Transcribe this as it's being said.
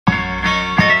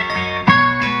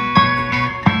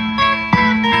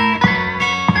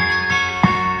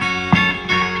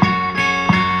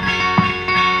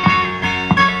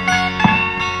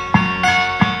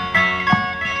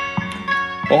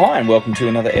hi, and welcome to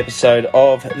another episode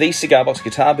of the Cigar Box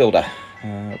Guitar Builder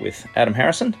with Adam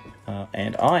Harrison,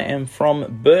 and I am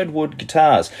from Birdwood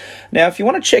Guitars. Now, if you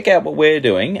want to check out what we're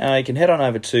doing, you can head on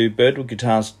over to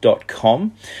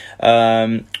birdwoodguitars.com.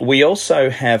 We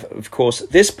also have, of course,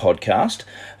 this podcast,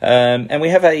 and we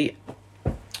have a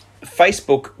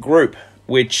Facebook group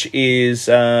which is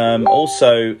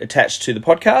also attached to the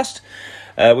podcast.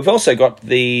 We've also got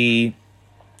the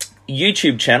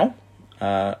YouTube channel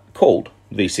called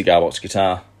the Cigar Box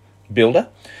Guitar Builder.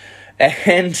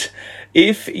 And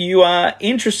if you are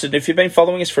interested, if you've been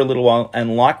following us for a little while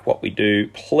and like what we do,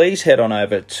 please head on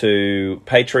over to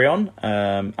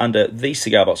Patreon under the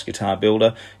Cigar Box Guitar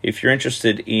Builder. If you're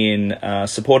interested in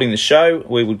supporting the show,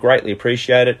 we would greatly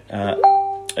appreciate it.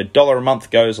 $1 a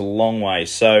month goes a long way.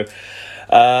 So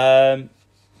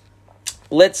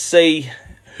let's see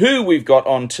who we've got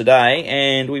on today,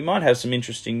 and we might have some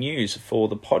interesting news for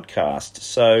the podcast.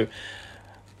 So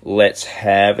let's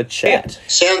have a chat.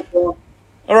 Sounds good.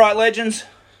 All right, legends.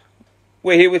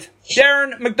 We're here with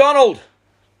Darren McDonald,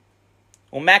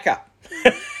 or Macca.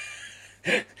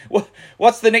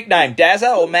 What's the nickname,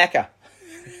 Dazza or Macca?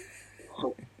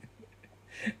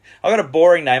 I got a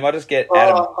boring name. I just get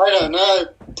Adam. I don't know.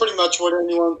 Pretty much what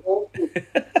anyone calls me.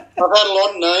 I've had a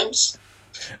lot of names.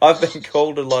 I've been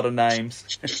called a lot of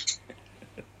names.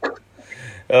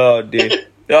 Oh, dear.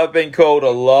 I've been called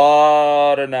a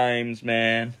lot of names,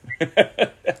 man.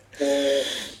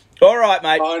 All right,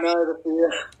 mate. I know the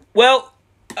fear. Well,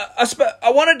 I'll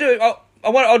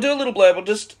do a little blurb. I'll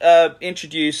just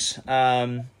introduce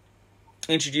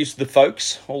the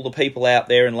folks, all the people out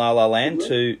there in La La Land,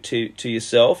 to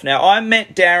yourself. Now, I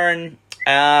met Darren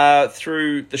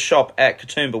through the shop at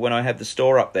Katoomba when I had the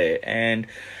store up there, and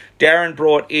Darren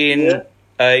brought in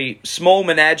a small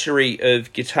menagerie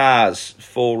of guitars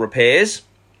for repairs.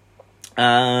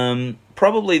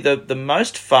 Probably the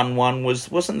most fun one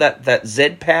wasn't that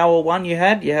Z Power one you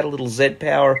had? You had a little Z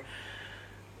Power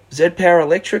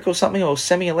electric or something, or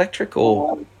semi-electric,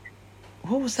 or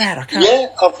what was that? I can't. Yeah,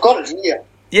 I've got it here.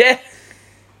 Yeah.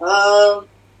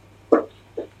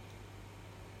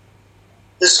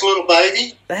 This little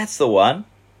baby. That's the one.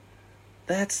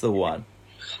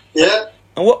 Yeah.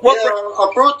 And what? Yeah,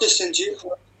 I brought this into you.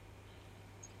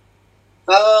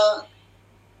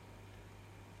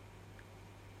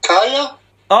 Kaya?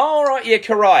 Oh, right, yeah,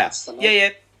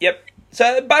 Karaya. Yep.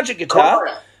 So a budget guitar,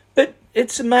 Kaya. but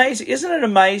it's amazing. Isn't it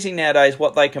amazing nowadays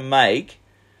what they can make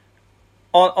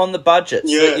on the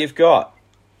budgets that you've got?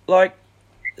 Like,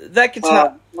 that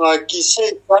guitar... like you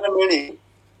see, so many.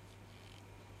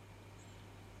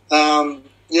 So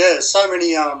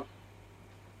many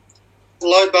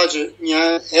low budget,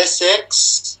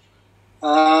 SX.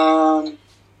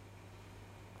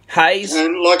 Hayes.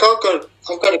 And like I've got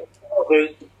a...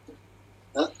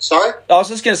 sorry? I was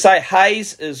just going to say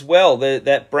Hayes as well,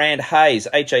 that brand Hayes,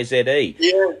 Haze.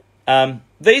 Yeah.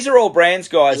 These are all brands,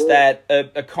 guys, that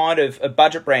are kind of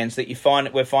budget brands that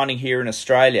we're finding here in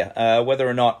Australia. Whether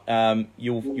or not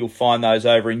you'll find those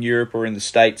over in Europe or in the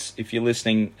States, if you're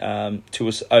listening to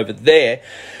us over there.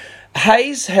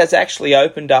 Hayes has actually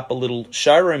opened up a little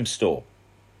showroom store,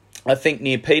 I think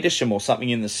near Petersham or something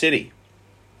in the city,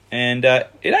 and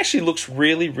it actually looks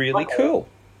really, really cool.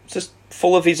 It's just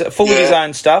full of his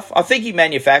own stuff. I think he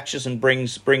manufactures and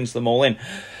brings them all in.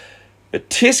 But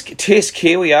tisk,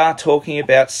 here we are talking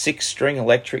about 6-string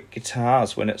electric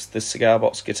guitars when it's the Cigar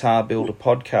Box Guitar Builder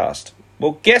podcast.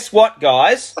 Well, guess what,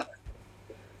 guys?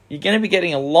 You're going to be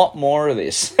getting a lot more of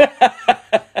this.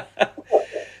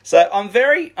 So I'm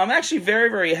actually very,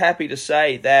 very happy to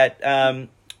say that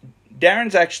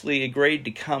Darren's actually agreed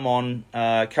to come on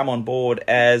board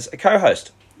as a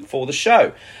co-host for the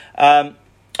show.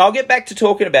 I'll get back to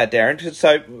talking about Darren.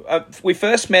 So we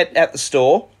first met at the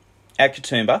store at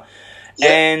Katoomba.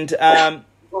 And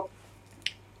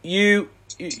you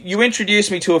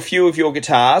introduced me to a few of your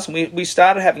guitars, and we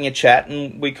started having a chat,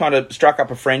 and we kind of struck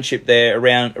up a friendship there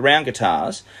around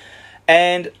guitars.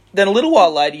 And then a little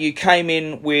while later, you came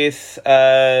in with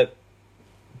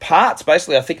parts.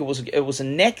 Basically, I think it was a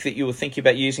neck that you were thinking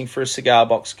about using for a cigar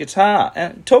box guitar.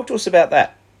 And talk to us about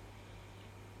that.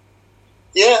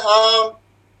 Yeah.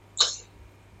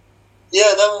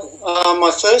 That was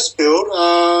my first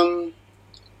build.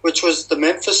 Which was the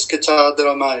Memphis guitar that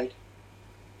I made.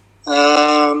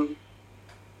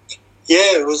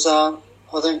 It was, I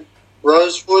think,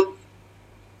 rosewood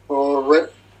or red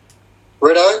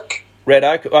oak. Red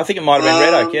oak? I think it might have been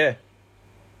red oak, yeah.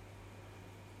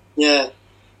 Yeah.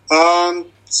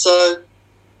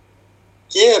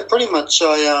 Pretty much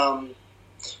I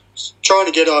trying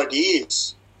to get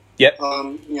ideas. Yep.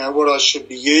 What I should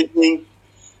be using.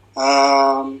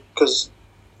 Because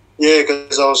Yeah,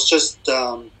 because I was just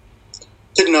didn't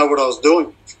know what I was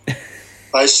doing,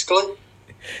 basically.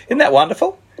 Isn't that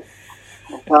wonderful?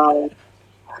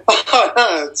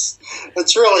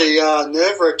 It's really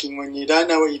nerve-wracking when you don't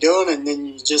know what you're doing, and then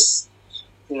you just,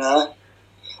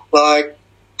 like,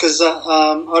 because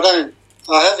I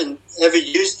haven't ever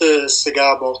used the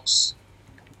cigar box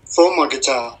for my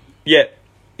guitar. Yeah.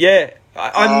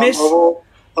 I miss. I've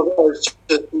always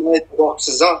just made the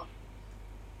boxes up.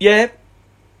 Yeah.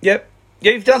 Yep.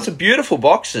 Yeah, you've done some beautiful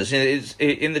boxes.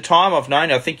 In the time I've known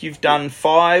you, I think you've done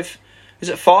 5. Is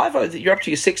it 5? Or you're up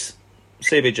to your 6th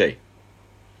CBG.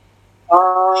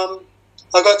 I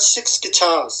got 6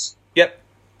 guitars. Yep.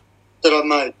 That I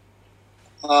made.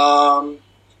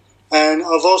 And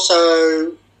I've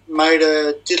also made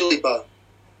a diddly bow.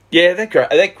 Yeah, they're great.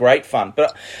 They're great fun.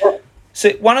 But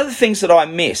see, one of the things that I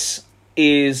miss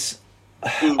is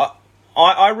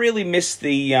I really miss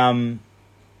the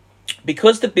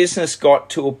because the business got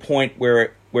to a point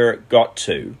where it got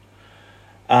to,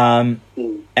 and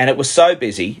it was so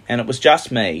busy, and it was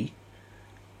just me.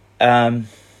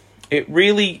 It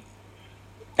really,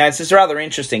 and it's rather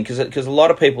interesting because a lot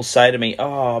of people say to me,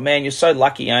 "Oh man, you're so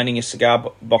lucky owning a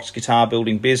cigar box guitar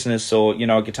building business, or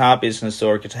a guitar business,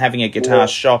 or having a guitar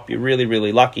shop. You're really,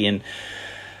 really lucky."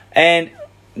 And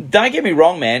don't get me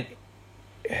wrong, man.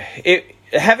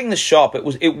 Having the shop, it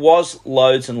was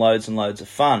loads and loads and loads of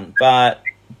fun, but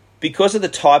because of the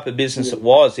type of business it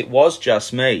was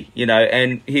just me,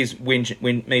 and here's me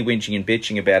whinging and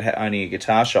bitching about owning a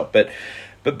guitar shop, but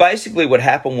basically what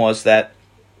happened was that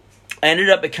I ended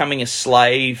up becoming a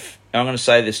slave, I'm going to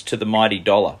say this, to the mighty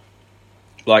dollar.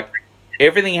 Like,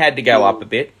 everything had to go up a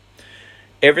bit.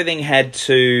 Everything had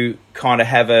to kind of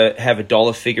have a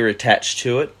dollar figure attached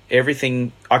to it.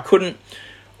 Everything, I couldn't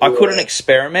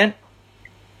experiment,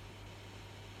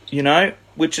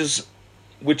 which is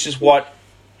what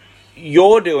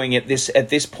you're doing at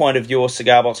this point of your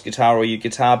cigar box guitar or your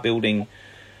guitar building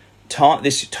time.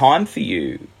 This time for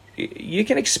you, you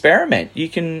can experiment.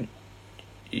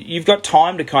 You've got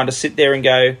time to kind of sit there and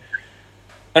go.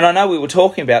 And I know we were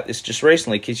talking about this just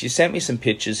recently because you sent me some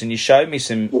pictures and you showed me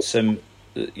some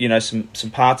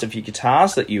parts of your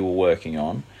guitars that you were working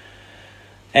on,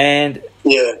 and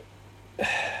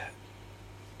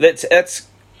that's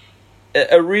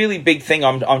a really big thing.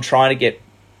 I'm trying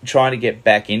to get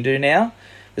back into now.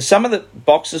 Some of the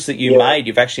boxes that you made,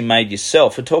 you've actually made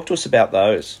yourself. So talk to us about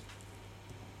those.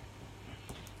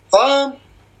 Well,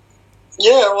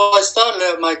 I started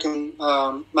out making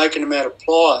them out of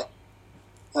ply,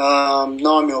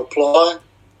 9mm ply,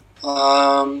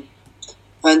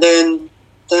 and then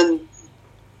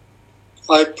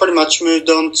I pretty much moved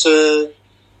on to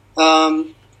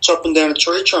chopping down a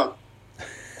tree trunk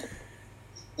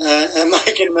and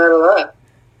making them out of that.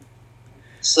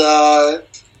 So,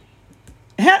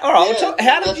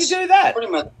 how did you do that?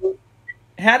 Pretty much.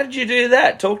 How did you do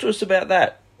that? Talk to us about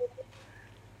that.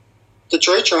 The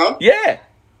tree trunk? Yeah.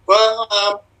 Well,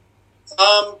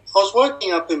 I was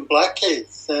working up in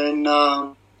Blackheath, and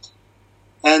the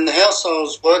house I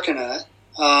was working at,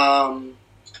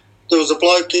 there was a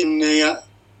bloke in the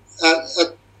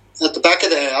at the back of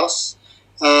the house,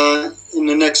 in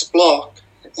the next block,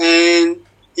 and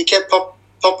he kept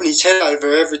popping his head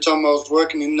over every time I was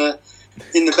working in the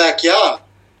backyard,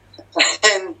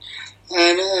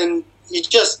 and he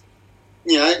just,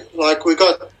 like, we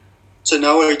got to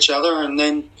know each other, and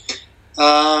then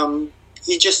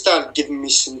he just started giving me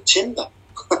some timber.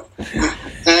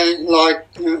 And like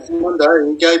one day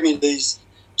he gave me these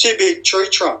 2 big tree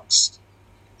trunks,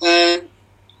 and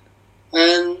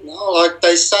like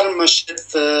they sat in my shed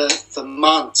for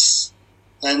months,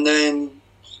 and then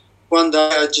one day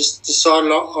I just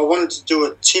decided I wanted to do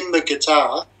a timber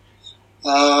guitar.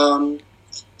 So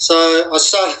I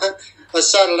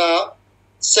set it up,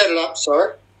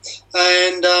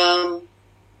 and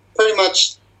pretty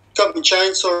much got my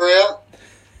chainsaw out,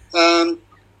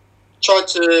 tried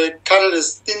to cut it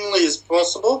as thinly as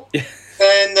possible,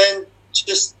 and then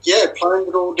just, planed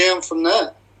it all down from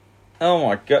that. Oh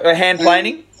my God. Hand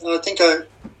planing? I think no,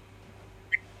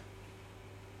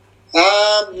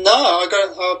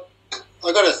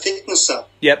 I got a thicknesser.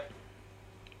 Yep.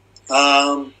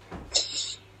 I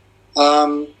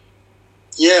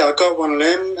got one of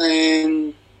them,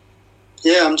 and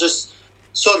I'm just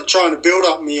sort of trying to build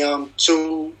up my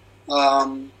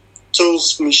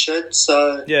tools for my shed.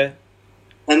 So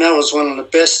and that was one of the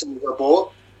best things I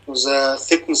bought, was a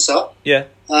thicknesser. Yeah.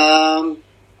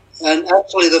 And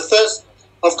actually,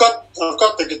 I've got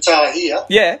the guitar here.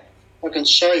 Yeah. I can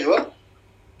show you it.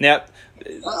 Now,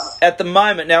 at the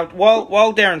moment, now,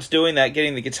 while Darren's doing that,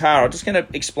 getting the guitar, I'm just going to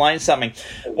explain something.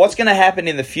 What's going to happen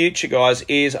in the future, guys,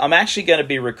 is I'm actually going to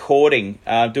be recording,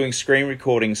 doing screen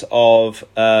recordings of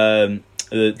the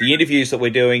interviews that we're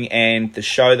doing and the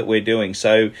show that we're doing.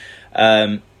 So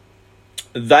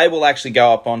they will actually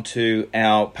go up onto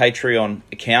our Patreon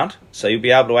account. So you'll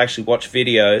be able to actually watch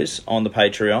videos on the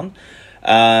Patreon.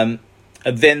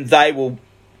 Then they will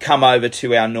come over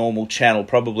to our normal channel,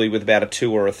 probably with about a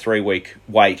 2 or a 3 week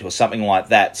wait or something like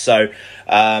that. So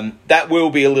that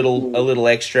will be a little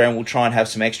extra, and we'll try and have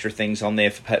some extra things on there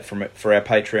for our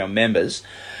Patreon members.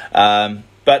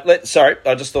 But sorry,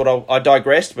 I just thought I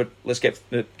digressed. But let's get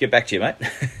back to you, mate.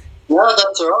 No,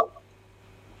 that's all right.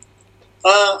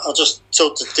 I'll just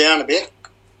tilt it down a bit.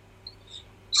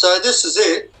 So this is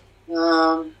it.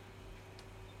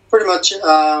 Pretty much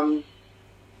have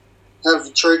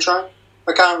the tree trunk.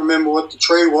 I can't remember what the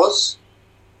tree was,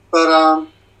 but I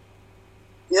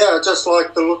just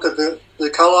like the look of the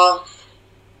colour.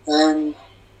 And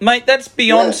mate, that's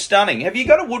beyond stunning. Have you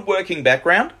got a woodworking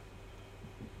background?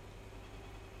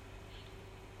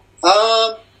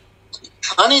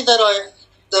 Honey, that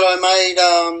I made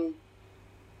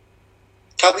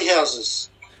cubby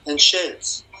houses and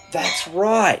sheds. That's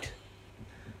right.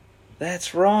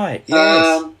 Yes.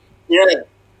 I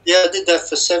did that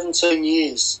for 17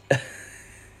 years.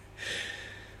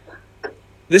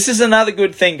 This is another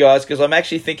good thing, guys, because I'm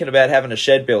actually thinking about having a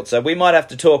shed built, so we might have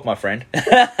to talk, my friend. So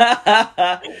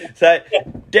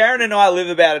Darren and I live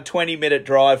about a 20-minute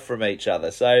drive from each other,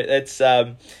 so it's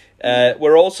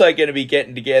we're also going to be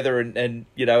getting together and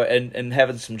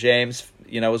having some jams,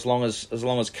 as long as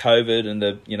COVID and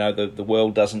the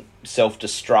world doesn't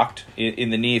self-destruct in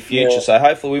the near future. Yeah. So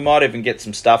hopefully we might even get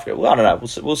some stuff. Well, I don't know.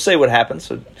 We'll see what happens.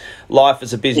 So life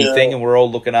is a busy thing, and we're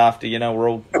all looking after. We're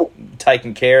all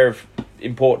taking care of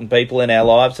important people in our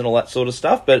lives and all that sort of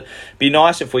stuff. But it'd be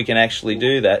nice if we can actually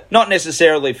do that. Not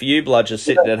necessarily for you, blood, just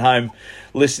sitting at home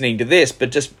listening to this, but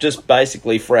just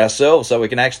basically for ourselves, so we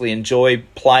can actually enjoy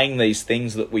playing these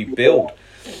things that we build.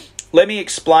 Let me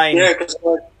explain. I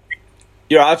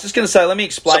was just going to say, let me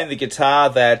explain the guitar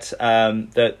that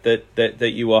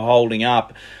you were holding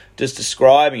up, just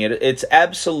describing it. It's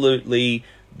absolutely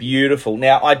beautiful.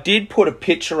 Now, I did put a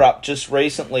picture up just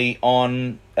recently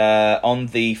on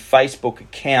the Facebook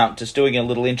account, just doing a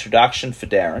little introduction for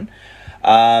Darren,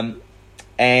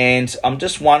 and I'm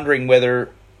just wondering whether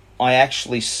we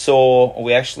actually saw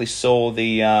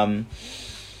the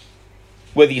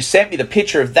whether you sent me the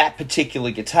picture of that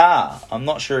particular guitar. I'm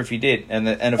not sure if you did. And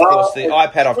of course, the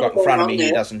iPad I've got in front of me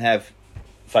here doesn't have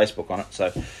Facebook on it.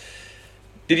 So,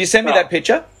 did you send me that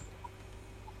picture?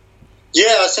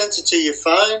 Yeah, I sent it to your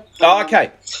phone. Oh,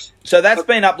 okay. So that's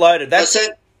been uploaded.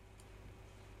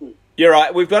 You're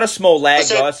right. We've got a small lag,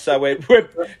 guys, so we're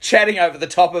chatting over the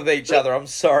top of each other. I'm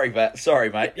sorry, mate.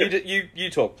 You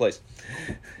talk, please.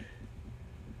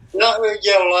 No,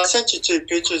 yeah. Well, I sent you 2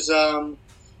 pictures of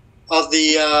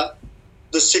the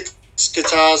 6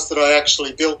 guitars that I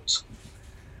actually built,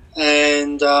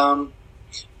 and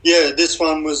this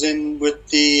one was in with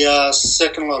the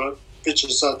second lot of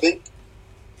pictures, I think.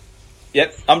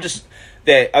 Yep, I'm just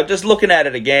looking at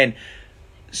it again.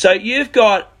 So you've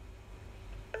got,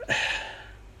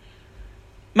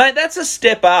 mate, that's a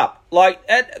step up. Like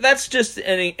that's just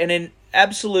an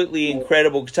absolutely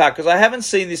incredible guitar, because I haven't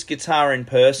seen this guitar in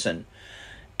person,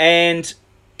 and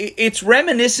it's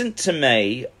reminiscent to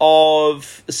me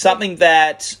of something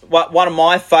that one of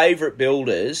my favourite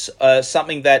builders,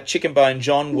 something that Chicken Bone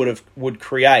John would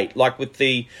create, like with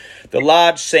the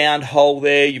large sound hole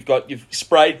there. You've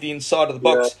sprayed the inside of the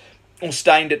box, or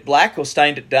stained it black, or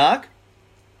stained it dark,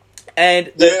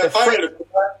 and the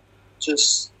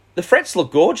frets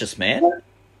look gorgeous, man.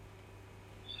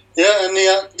 Yeah, and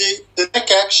the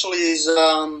neck actually is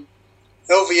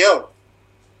LVL.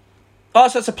 Oh,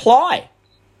 so it's a ply.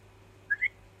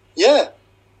 Yeah,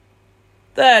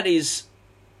 that is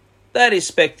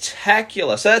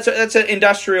spectacular. So that's an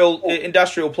industrial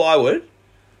plywood.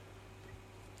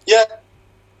 Yeah,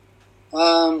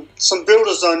 some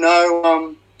builders I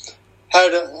know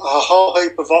had a whole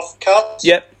heap of offcuts.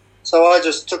 Yep. So I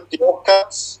just took the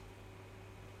offcuts,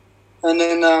 and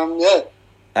then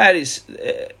that is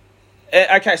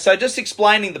okay. So just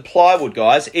explaining the plywood,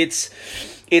 guys. It's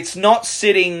not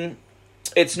sitting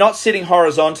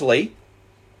horizontally.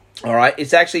 All right,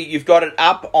 it's actually, you've got it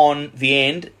up on the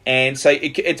end, and so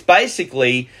it's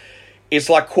basically, it's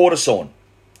like quarter sawn.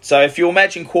 So if you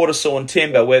imagine quarter sawn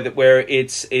timber, where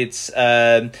it's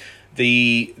the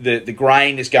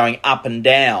grain is going up and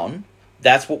down,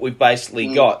 that's what we've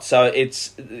basically got. So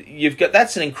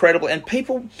that's an incredible, and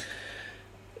people,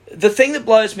 the thing that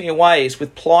blows me away is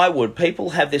with plywood,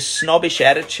 people have this snobbish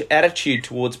attitude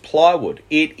towards plywood.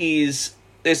 It is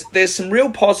there's some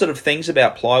real positive things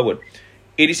about plywood.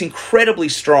 It is incredibly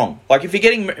strong. Like if you're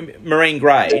getting marine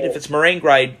grade, if it's marine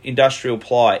grade industrial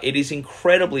ply, it is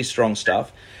incredibly strong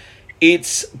stuff.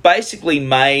 It's basically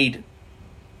made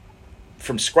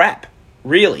from scrap.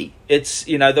 Really, it's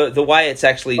the way it's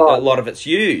actually a lot of it's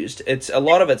used. A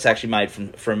lot of it's actually made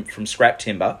from scrap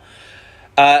timber.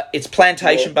 It's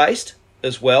plantation based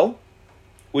as well,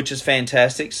 which is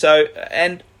fantastic. So,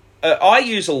 and I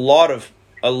use a lot of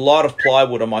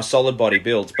plywood on my solid body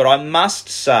builds, but I must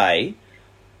say,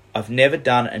 I've never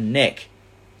done a neck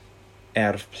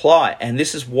out of ply, and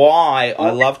this is why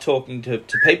I love talking to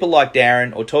people like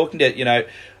Darren, or talking to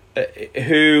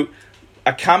who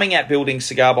are coming at building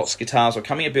cigar box guitars or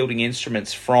coming at building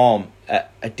instruments from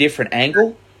a different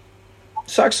angle.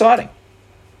 So exciting.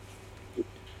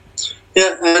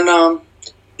 Yeah, and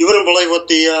you wouldn't believe what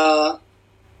the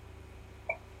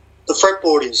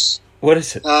fretboard is. What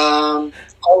is it? Old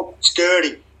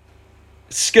skirting.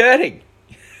 Skirting?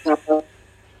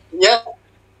 Yeah.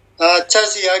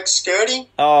 Tassie oak skirting.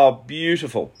 Oh,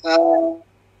 beautiful.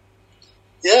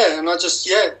 Yeah, and I just,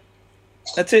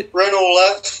 that's it. Ran all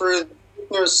that through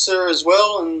the sir as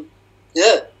well, and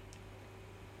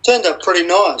turned out pretty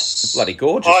nice. It's bloody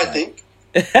gorgeous, I mate. think.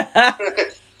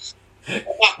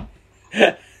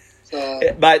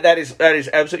 Mate, that is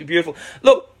absolutely beautiful.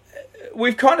 Look,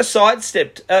 we've kind of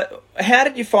sidestepped. How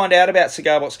did you find out about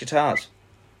cigar box guitars?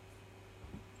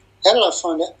 How did I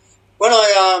find out? When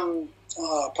I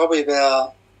probably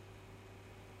about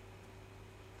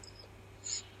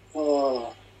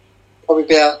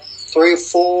 3 or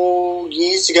 4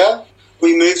 years ago,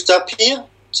 we moved up here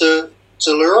to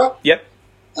Lura. Yep.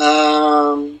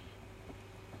 And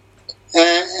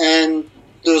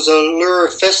there was a Lura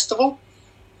festival,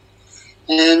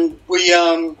 and we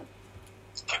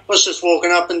was just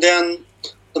walking up and down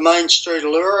the main street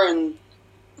of Lura, and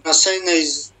I seen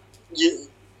these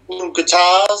little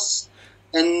guitars,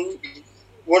 and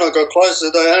when I got closer,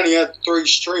 they only had 3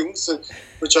 strings,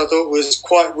 which I thought was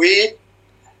quite weird.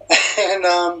 And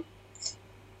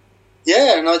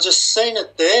and I just seen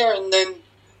it there, and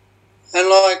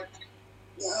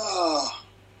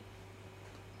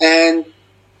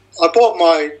I bought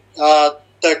my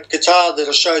that guitar that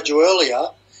I showed you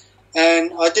earlier,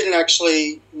 and I didn't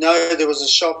actually know there was a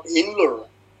shop in Lura.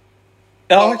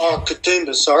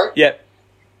 Katoomba, sorry. Yep.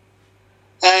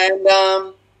 And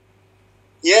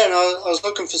and I was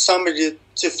looking for somebody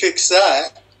to fix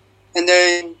that, and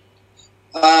then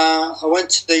I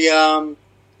went to the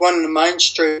one in the main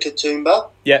street, Katoomba.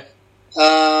 Yep.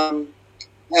 And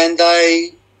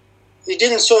he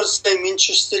didn't sort of seem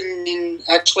interested in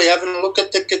actually having a look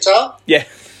at the guitar. Yeah.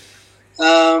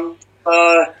 So,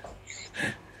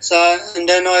 and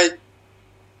then I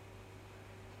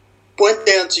went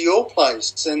down to your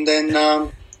place, and then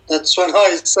that's when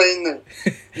I seen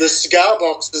the cigar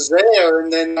boxes there,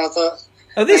 and then I thought,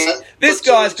 oh, this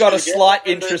guy's got a slight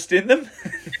interest in them.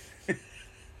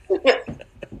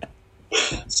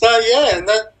 So and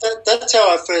that's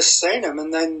how I first seen them,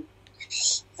 and then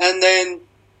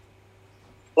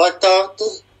like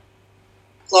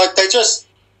they just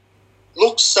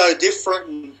look so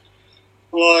different,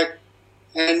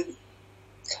 and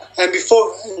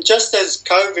before, just as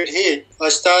COVID hit, I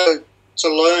started to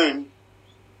learn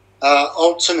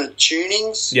alternate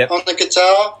tunings on the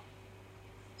guitar,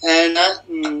 and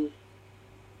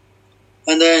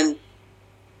then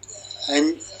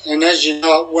as you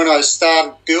know, when I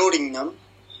started building them,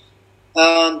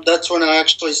 that's when I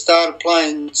actually started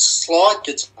playing slide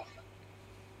guitar.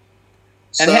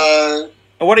 And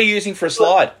what are you using for a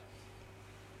slide?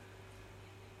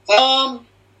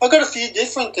 I've got a few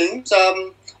different things.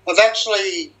 I've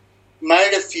actually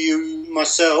made a few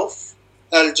myself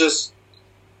out of just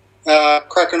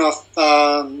cracking off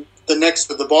the necks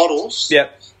of the bottles.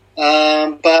 Yep.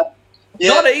 But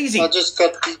not easy. I just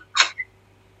got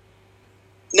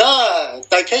no,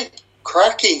 they keep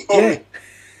cracking. Yeah.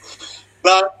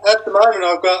 But at the moment,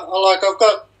 I've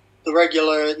got the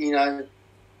regular,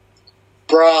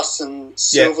 brass and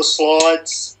silver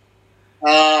slides.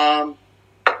 I've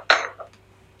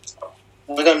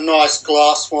got a nice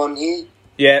glass one here.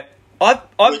 Yeah, I've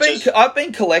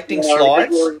been collecting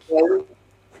slides.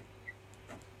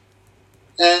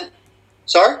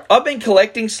 Sorry? I've been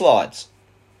collecting slides.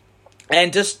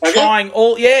 And just trying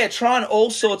all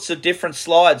sorts of different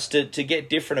slides to get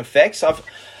different effects. I've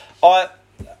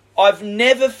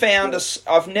never found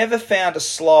a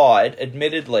slide,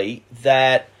 admittedly,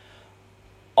 that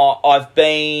I've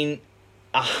been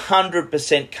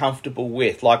 100% comfortable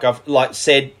with. Like I've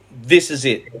said, this is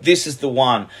it. This is the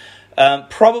one.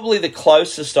 Probably the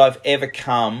closest I've ever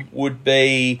come would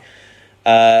be,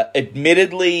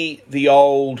 admittedly, the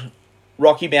old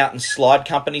Rocky Mountain Slide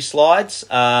Company slides.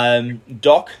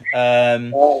 Doc.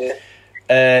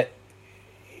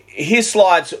 His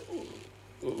slides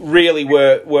really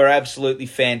were absolutely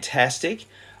fantastic.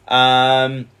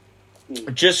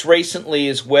 Just recently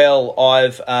as well,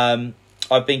 I've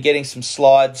been getting some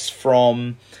slides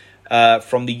from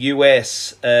the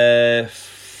US. I'm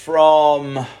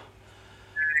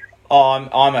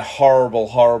a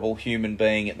horrible human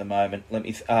being at the moment. Let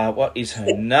me. What is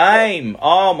her name?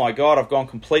 Oh my God, I've gone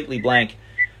completely blank.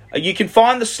 You can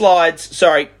find the slides.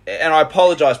 Sorry, and I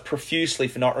apologise profusely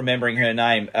for not remembering her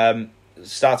name.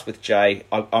 Starts with J.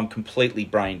 I'm completely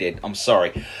brain dead. I'm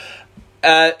sorry.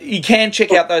 You can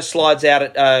check out those slides out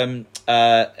at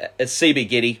CB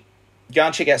Giddy. Go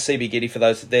and check out CB Giddy for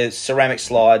those. They're ceramic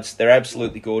slides. They're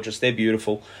absolutely gorgeous. They're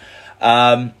beautiful.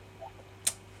 The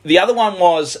other one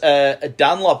was a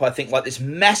Dunlop, I think, like this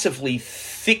massively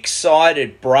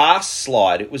thick-sided brass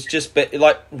slide. It was just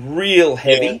like real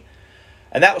heavy. Yeah.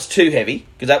 And that was too heavy,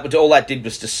 because all that did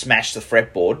was to smash the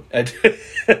fretboard.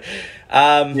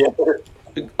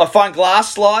 I find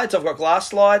glass slides. I've got glass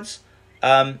slides.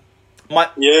 I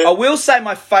will say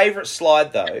my favourite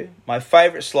slide, though, you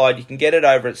can get it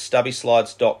over at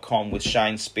stubbyslides.com with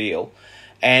Shane Spiel,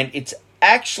 and it's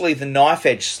actually the knife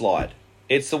edge slide.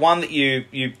 It's the one that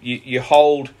you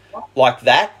hold like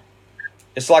that.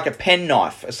 It's like a pen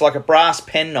knife. It's like a brass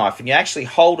pen knife, and you actually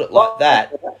hold it like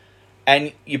that,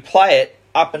 and you play it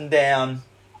up and down.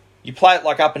 You play it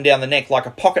like up and down the neck, like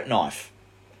a pocket knife.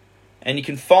 And you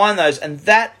can find those, and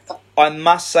that, I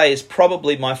must say, is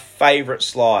probably my favourite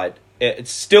slide.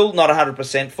 It's still not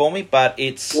 100% for me, but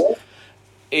it's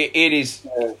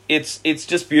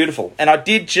just beautiful. And I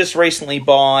did just recently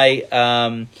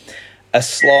buy a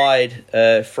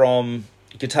slide from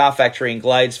Guitar Factory in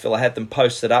Gladesville. I had them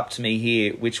posted up to me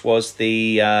here, which was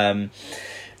the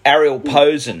Ariel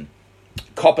Posen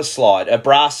copper slide, a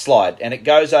brass slide, and it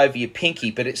goes over your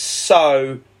pinky, but it's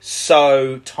so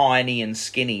tiny and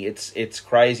skinny. It's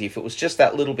crazy. If it was just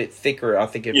that little bit thicker, I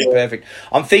think it'd be perfect.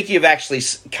 I'm thinking of actually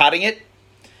cutting it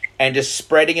and just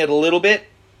spreading it a little bit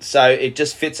so it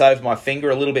just fits over my finger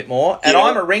a little bit more. And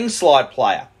I'm a ring slide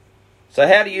player. So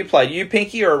how do you play? Do you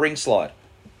pinky or a ring slide?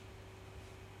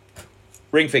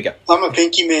 Ring figure. I'm a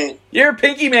pinky man. You're a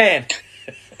pinky man.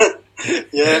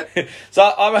 Yeah.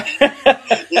 So I'm a...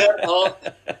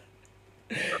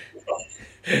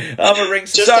 I'm a ring.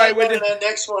 Just sorry, we're doing that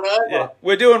next one over. Yeah,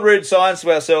 we're doing rude science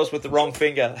to ourselves with the wrong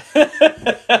finger. Well,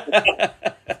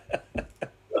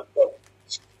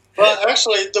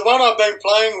 actually, the one I've been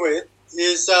playing with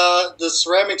is the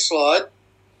ceramic slide.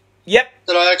 Yep.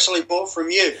 That I actually bought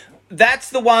from you. That's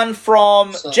the one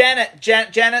from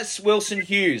Janice Wilson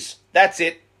Hughes. That's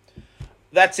it.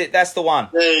 That's the one.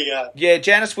 There you go. Yeah,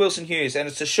 Janice Wilson Hughes, and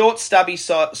it's a short, stubby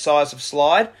size of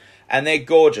slide. And they're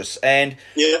gorgeous. And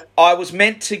I was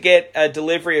meant to get a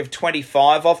delivery of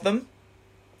 25 of them.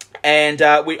 And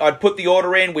I'd put the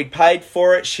order in. We'd paid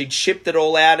for it. She'd shipped it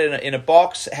all out in a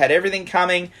box. Had everything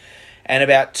coming. And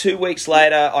about 2 weeks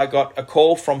later, I got a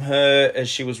call from her. And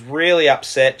she was really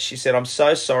upset. She said, "I'm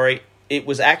so sorry. It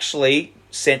was actually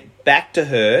sent back to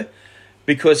her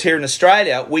because here in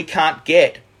Australia, we can't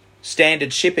get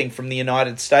standard shipping from the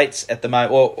United States at the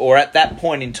moment. Or at that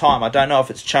point in time. I don't know if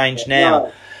it's changed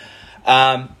now.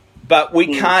 But we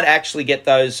can't actually get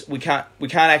those. We can't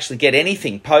actually get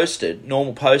anything posted,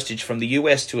 normal postage from the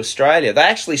US to Australia. They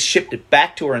actually shipped it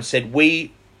back to her and said,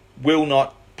 "We will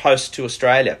not post to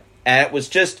Australia." And it was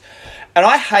just, and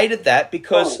I hated that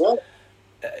because,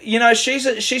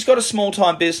 she's got a small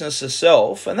time business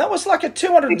herself, and that was like a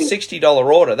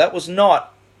 $260 order. That was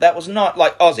not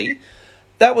like Aussie.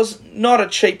 That was not a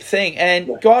cheap thing.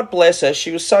 And God bless her,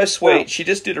 she was so sweet. She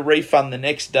just did a refund the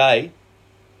next day.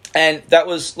 And that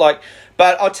was like,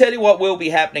 but I'll tell you what will be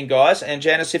happening, guys. And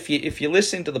Janice, if you're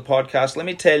listening to the podcast, let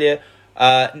me tell you,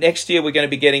 next year we're going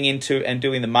to be getting into and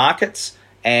doing the markets,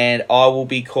 and I will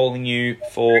be calling you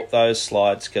for those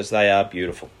slides because they are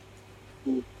beautiful.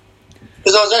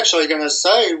 Because I was actually going to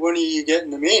say, when are you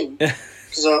getting them in?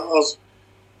 Because I was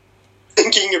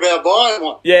thinking about buying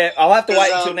one. Yeah, I'll have to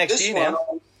wait until next year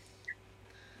now.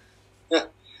 Yeah,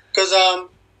 because I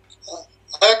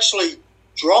actually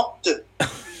dropped it.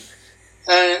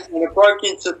 And it broke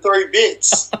into 3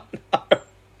 bits. Oh, no.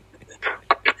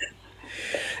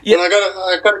 Yep. And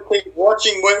I got to keep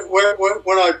watching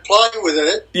when I play with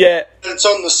it. Yeah, and it's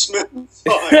on the smooth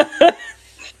side.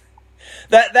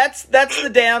 That's the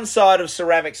downside of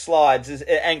ceramic slides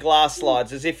and glass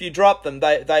slides is if you drop them,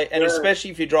 and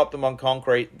especially if you drop them on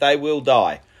concrete, they will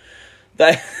die.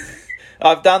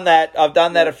 I've done that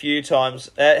a few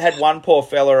times. I had one poor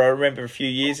fella, I remember a few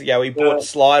years ago, he bought a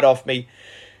slide off me.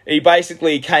 He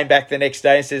basically came back the next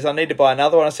day and says, I need to buy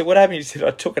another one. I said, what happened? He said, I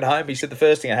took it home. He said, the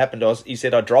first thing that happened was, he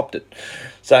said, I dropped it.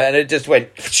 So, and it just went,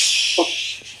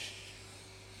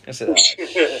 I said, oh,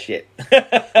 shit. Well,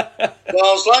 I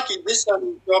was lucky. This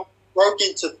one broke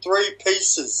into 3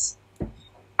 pieces.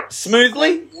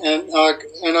 Smoothly? And I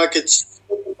could slip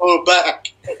it all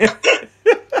back.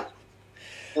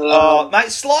 Oh, mate,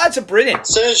 slides are brilliant.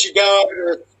 As soon as you go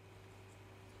over it,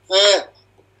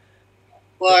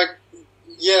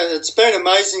 it's been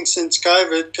amazing since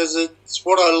COVID because it's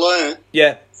what I learned.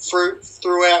 Yeah.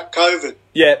 Throughout COVID.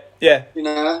 Yeah. You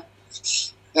know,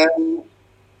 and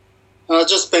I've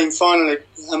just been finding it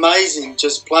amazing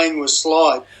just playing with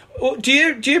slide. Well, do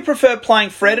you prefer playing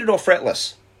fretted or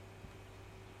fretless?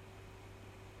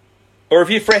 Or have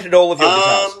you fretted all of your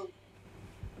guitars?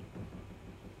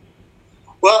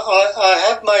 Well, I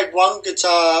have made one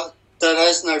guitar that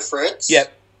has no frets.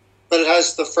 Yep. But it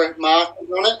has the fret markers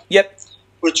on it. Yep.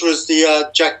 Which was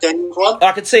the Jack Daniels one.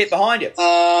 I can see it behind you.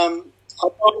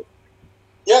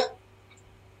 Yeah.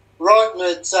 Right in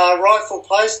its rightful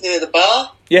place near the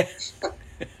bar. Yeah.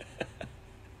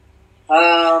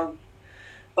 But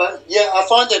yeah, I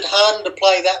find it harder to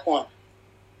play that one.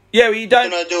 Yeah, well, you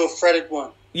don't. When I do a fretted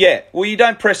one. Yeah, well, you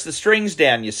don't press the strings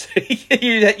down. You see,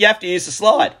 you have to use the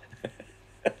slide.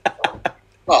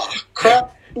 Oh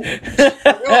crap! I knew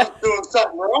I was doing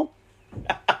something wrong.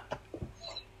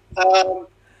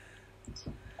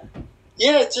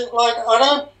 Yeah, it's like I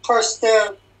don't press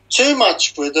down too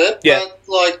much with it, but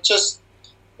like just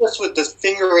with the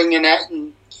fingering and that,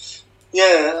 and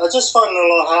yeah, I just find it a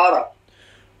lot harder.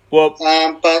 Well,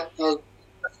 but I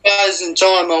suppose in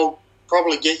time I'll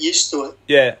probably get used to it.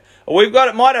 Yeah.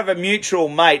 Might have a mutual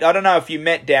mate. I don't know if you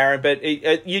met Darren, but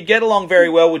you get along very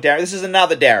well with Darren. This is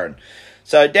another Darren.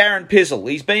 So Darren Pizzle,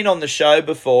 he's been on the show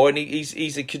before, and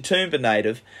he's a Katoomba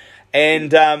native,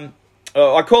 and I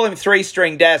call him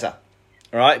 3-string Dazza,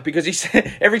 right? Because he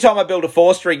said every time I build a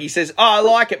 4-string, he says, "Oh, I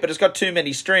like it, but it's got too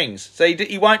many strings." So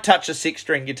he won't touch a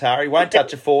 6-string guitar. He won't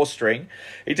touch a 4-string.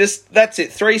 That's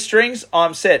it. 3 strings,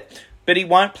 I'm set. But he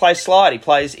won't play slide.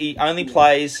 He only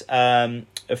plays a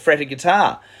fretted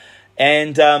guitar.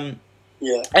 And and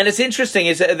it's interesting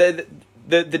is that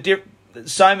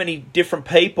so many different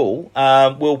people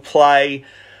will play,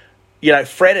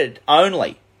 fretted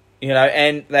only,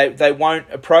 and they won't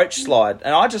approach slide.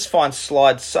 And I just find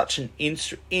slide such an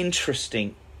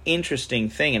interesting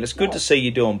thing, and it's good to see you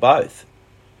doing both.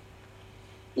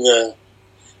 Yeah,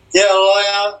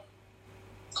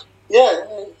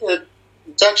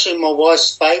 it's actually my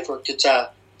wife's favourite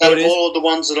guitar out of all of the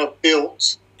ones that I've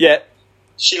built. Yeah.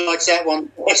 She likes that one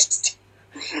best.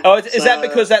 Oh, is that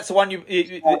because that's the one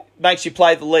it makes you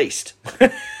play the least?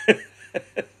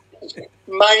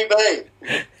 Maybe.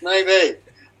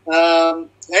 Anytime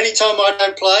I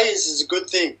don't play is a good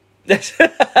thing.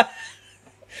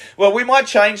 Well, we might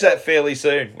change that fairly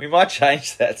soon.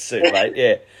 Mate.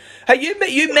 Yeah. Hey, you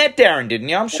met Darren, didn't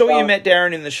you? I'm sure you met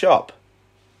Darren in the shop.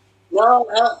 No,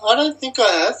 I don't think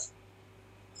I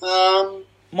have.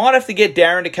 Might have to get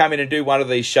Darren to come in and do one of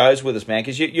these shows with us, man,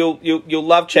 because you'll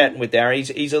love chatting with Darren.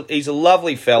 He's a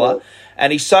lovely fella,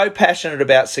 and he's so passionate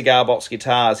about cigar box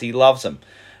guitars. He loves them,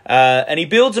 and he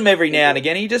builds them every now and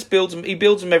again. He builds them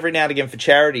every now and again for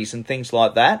charities and things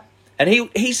like that. And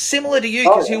he's similar to you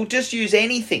because he'll just use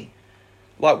anything,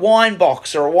 like wine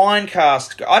box or a wine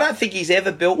cask. I don't think he's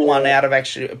ever built one out of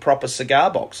actually a proper cigar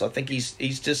box. I think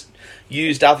he's just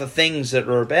used other things that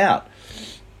are about.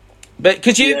 But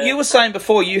because you were saying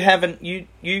before you haven't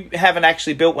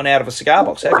actually built one out of a cigar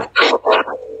box, have you?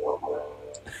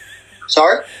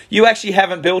 Sorry? You actually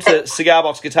haven't built a cigar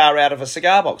box guitar out of a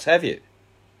cigar box, have you?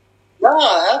 No,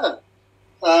 I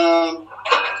haven't.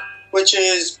 Which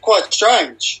is quite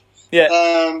strange.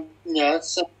 Yeah.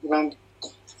 It's something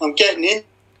I'm getting into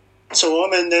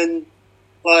them, and then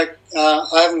I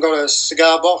haven't got a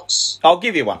cigar box. I'll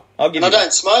give you one. I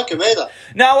don't smoke them either.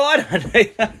 No, I don't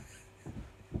either.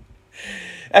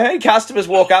 And when customers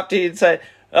walk up to you and say,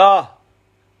 "Oh,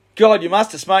 God, you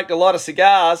must have smoked a lot of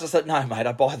cigars," I said, "No, mate,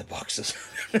 I buy the boxes.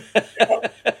 I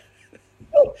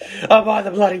buy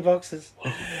the bloody boxes.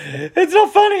 It's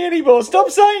not funny anymore. Stop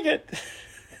saying it."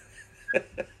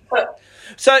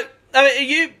 So, I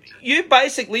mean, you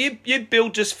basically you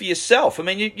build just for yourself. I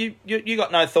mean, you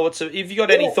got no thoughts of. Have you got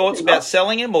any thoughts about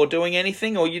selling them or doing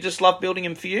anything, or you just love building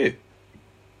them for you?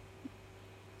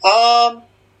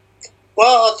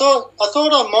 Well, I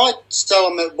thought I might sell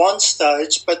them at one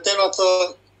stage, but then I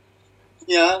thought,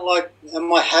 like,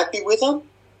 am I happy with them?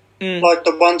 Like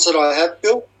the ones that I have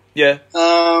built. Yeah.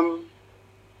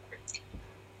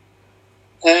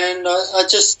 And I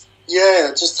just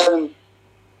haven't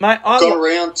got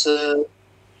around to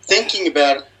thinking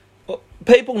about it. Well,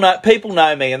 people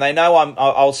know me, and they know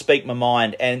I'll speak my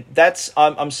mind, and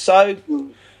I'm so.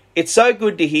 It's so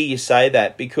good to hear you say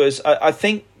that, because I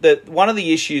think that one of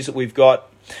the issues that we've got,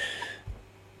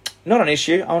 not an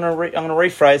issue, I'm going to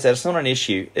rephrase that, it's not an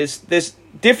issue, there's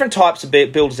different types of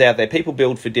builders out there. People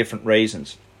build for different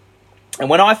reasons. And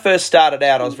when I first started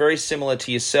out, I was very similar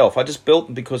to yourself. I just built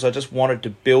them because I just wanted to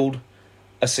build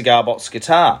a cigar box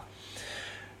guitar.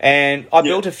 And I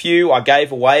built a few, I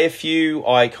gave away a few,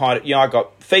 I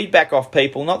got feedback off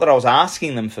people, not that I was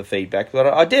asking them for feedback, but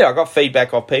I got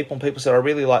feedback off people, and people said, I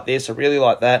really like this, I really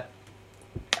like that.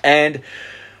 And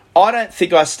I don't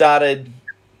think I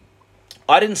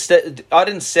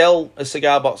didn't sell a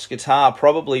cigar box guitar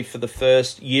probably for the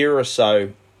first year or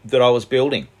so that I was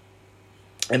building.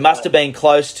 It must have been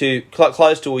close to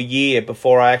a year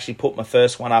before I actually put my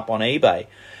first one up on eBay.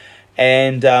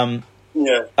 And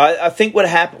I think what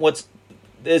happened,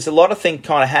 there's a lot of things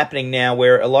kind of happening now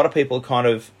where a lot of people are kind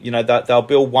of, they'll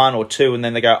build one or two and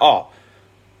then they go, oh,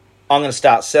 I'm going to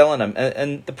start selling them.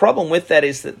 And the problem with that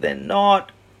is that they're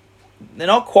not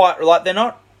quite, like, they're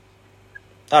not,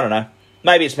 I don't know.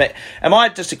 Maybe it's me. Am I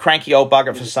just a cranky old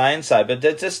bugger for saying so? But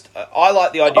I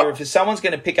like the idea of, if someone's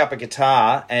going to pick up a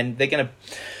guitar and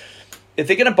if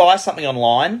they're going to buy something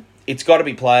online, it's got to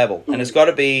be playable and it's got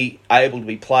to be able to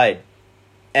be played.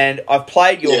 And I've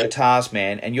played your guitars,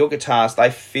 man, and your guitars,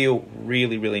 they feel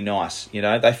really, really nice.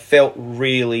 They felt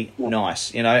really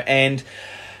nice, and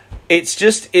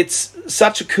it's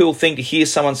such a cool thing to hear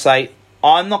someone say,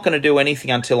 I'm not going to do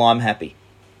anything until I'm happy.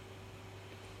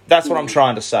 That's what I'm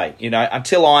trying to say,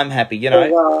 until I'm happy,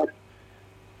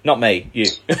 not me, you.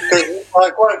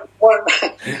 Like, when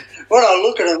I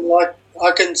look at them, like,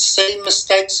 I can see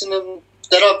mistakes in them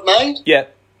that I've made.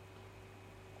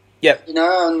 Yep.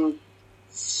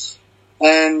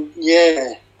 And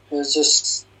yeah, it was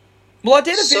just. Well, I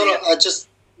did a video.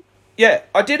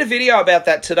 I did a video about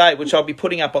that today, which I'll be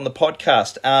putting up on the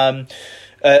podcast, on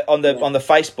the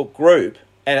Facebook group,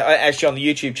 and actually on the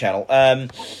YouTube channel.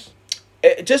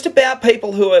 Just about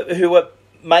people who are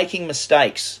making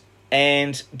mistakes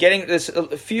and getting. There's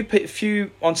a few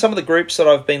on some of the groups that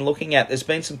I've been looking at. There's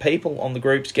been some people on the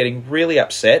groups getting really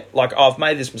upset, like, I've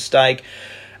made this mistake.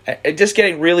 Just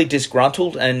getting really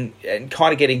disgruntled and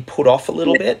kind of getting put off a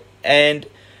little bit. And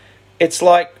it's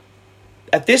like,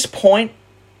 at this point,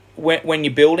 when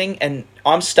you're building, and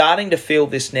I'm starting to feel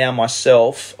this now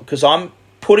myself, because I'm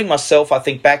putting myself, I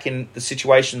think, back in the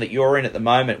situation that you're in at the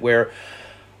moment, where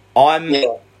I'm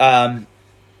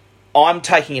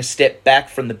taking a step back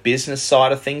from the business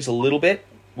side of things a little bit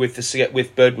with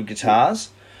Birdwood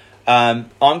Guitars.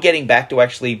 I'm getting back to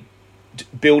actually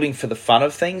building for the fun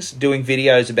of things, doing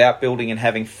videos about building and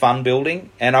having fun building,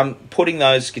 and I'm putting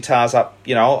those guitars up.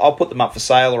 I'll put them up for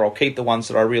sale, or I'll keep the ones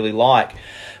that I really like.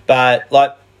 But,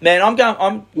 like, man,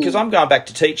 because I'm going back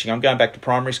to teaching. I'm going back to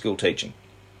primary school teaching.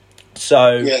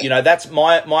 So that's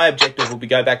my objective will be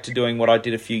go back to doing what I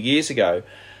did a few years ago.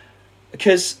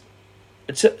 Because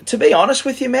to be honest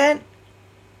with you, man,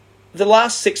 the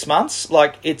last 6 months,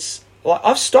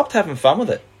 I've stopped having fun with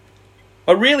it.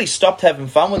 I really stopped having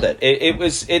fun with it.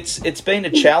 It's been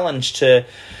a challenge to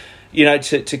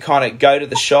kind of go to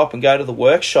the shop and go to the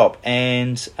workshop.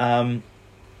 And I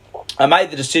made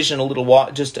the decision a little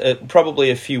while, probably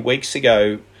a few weeks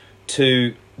ago,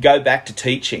 to go back to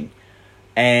teaching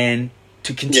and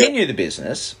to continue the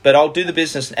business. But I'll do the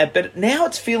business. But now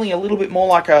it's feeling a little bit more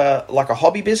like a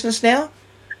hobby business now,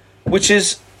 which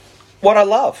is what I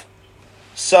love.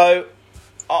 So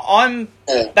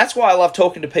that's why I love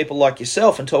talking to people like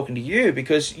yourself and talking to you,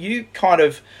 because you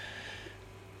give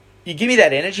me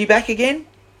that energy back again.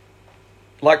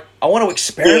 Like, I want to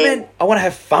experiment. I want to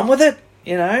have fun with it,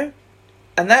 and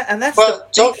that's the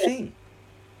big thing.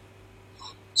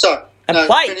 So,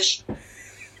 play. Finish.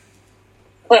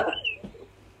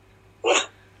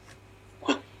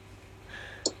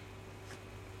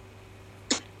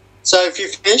 So if you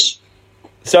finish,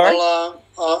 sorry.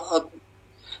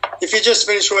 If you just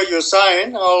finish what you were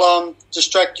saying, I'll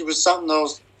distract you with something I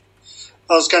was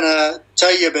going to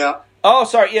tell you about. Oh,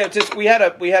 sorry. Yeah, we had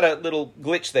a little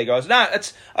glitch there, guys. No, I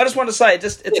just want to say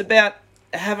it's about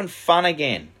having fun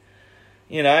again,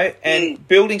 and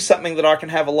building something that I can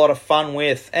have a lot of fun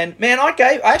with. And man, I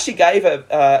actually gave a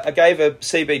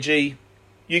CBG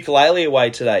ukulele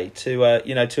away today to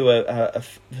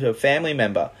a family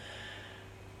member.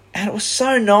 And it was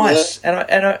so nice, and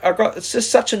I got, it's just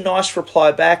such a nice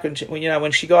reply back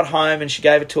when she got home and she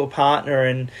gave it to a partner,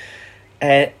 and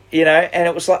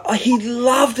it was like, oh, he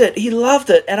loved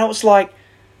it, and I was like,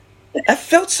 it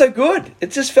felt so good.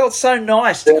 It just felt so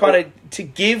nice to kind of to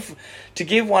give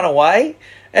one away,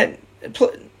 and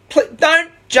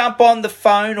don't jump on the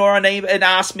phone or on email and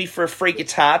ask me for a free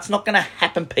guitar. It's not going to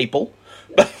happen, people.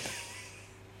 But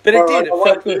it did. It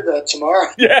felt good. Do that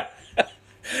tomorrow. Yeah.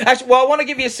 Actually, well, I want to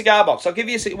give you a cigar box. I'll give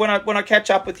you when I catch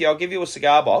up with you. I'll give you a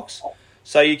cigar box,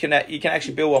 so you can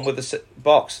actually build one with a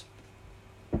box.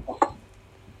 And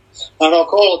I'll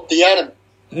call it the Atom.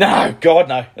 No, God,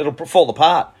 no! It'll fall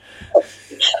apart.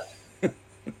 You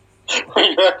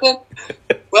reckon?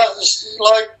 Well,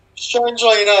 like,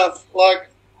 strangely enough, like,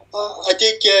 I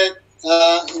did get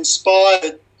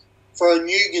inspired for a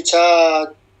new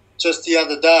guitar just the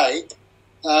other day.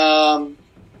 My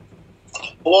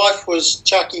wife was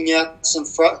chucking out some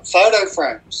photo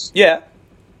frames. Yeah.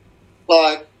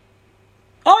 Like.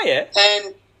 Oh, yeah.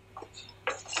 And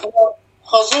I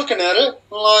was looking at it,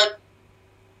 and like,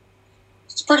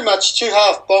 it's pretty much 2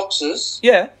 half boxes.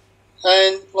 Yeah.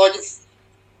 And like, if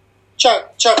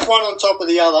chuck one on top of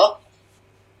the other.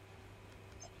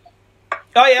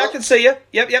 Oh yeah, I can see you.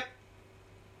 Yep.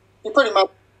 You pretty much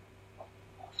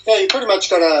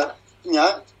got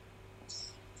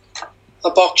a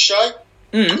box shape.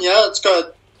 Mm. It's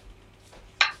got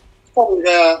probably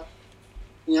about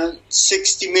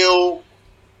 60 mil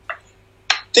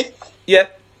thick.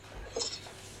 Yep.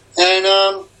 And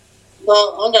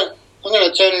well, I'm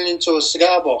gonna turn it into a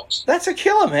cigar box. That's a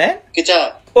killer, man.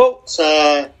 Guitar. Well,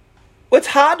 so it's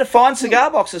hard to find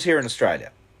cigar boxes here in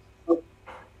Australia.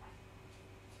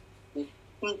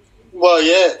 Well,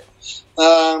 yeah,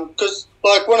 because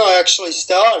like when I actually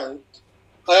started,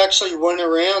 I actually went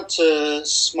around to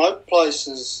smoke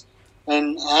places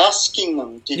and asking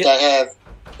them, did they have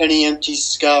any empty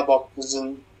cigar boxes,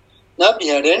 and nobody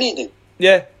had anything.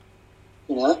 Yeah.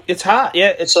 It's hard.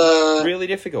 Yeah, it's really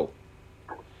difficult.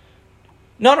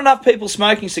 Not enough people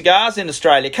smoking cigars in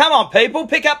Australia. Come on, people,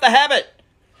 pick up the habit.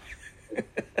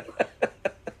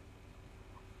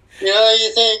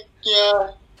 You think,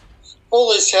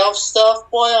 all this health stuff,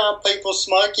 why aren't people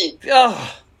smoking?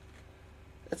 Oh,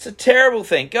 it's a terrible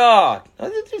thing. God,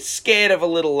 I'm just scared of a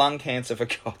little lung cancer, for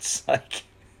God's sake.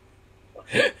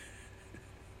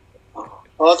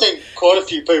 Well, I think quite a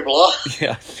few people are.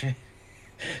 Yeah.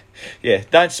 Yeah,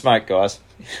 don't smoke, guys.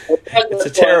 It's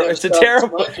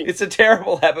a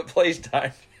terrible habit. Please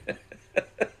don't.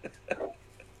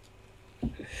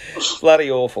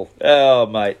 Bloody awful. Oh,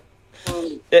 mate.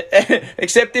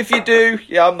 Except if you do,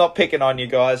 I'm not picking on you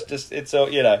guys. Just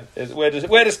we're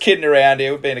just kidding around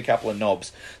here. We've been a couple of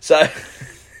knobs. So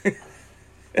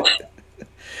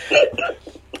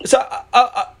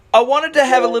I wanted to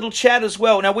have a little chat as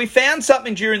well. Now, we found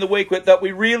something during the week that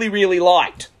we really, really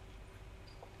liked.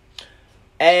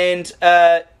 And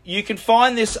you can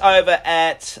find this over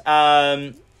at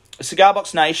Cigar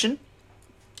Box Nation,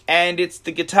 and it's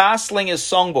the Guitar Slingers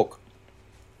Songbook.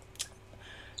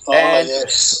 Oh, and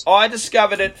yes. I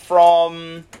discovered it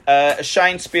from a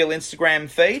Shane Spiel Instagram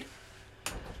feed,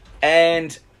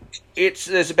 and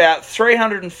there's about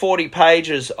 340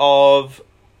 pages of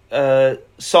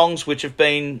songs which have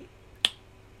been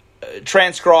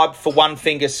transcribed for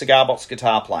one-finger cigar box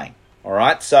guitar playing. All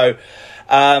right, so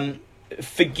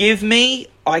forgive me,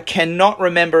 I cannot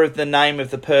remember the name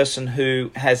of the person who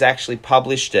has actually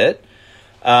published it,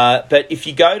 but if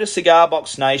you go to Cigar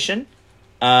Box Nation,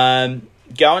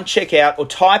 go and check out, or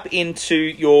type into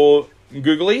your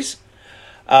Googlies,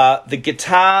 the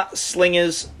Guitar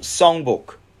Slingers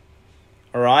Songbook.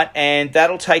 All right, and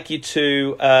that'll take you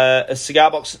to a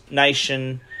Cigar Box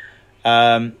Nation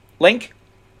link.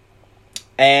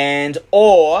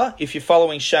 Or if you're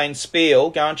following Shane Spiel,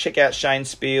 go and check out Shane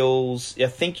Spiel's. I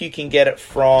think you can get it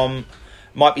from,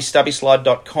 might be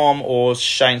stubbyslide.com or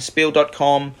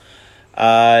shanespiel.com.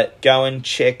 Go and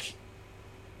check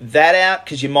that out,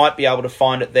 because you might be able to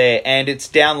find it there, and it's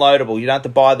downloadable. You don't have to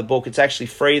buy the book. It's actually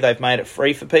free. They've made it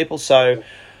free for people. So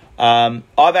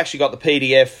I've actually got the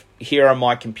PDF here on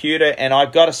my computer, and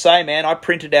I've got to say, man, I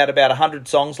printed out about 100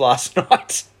 songs last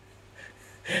night.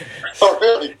 Oh,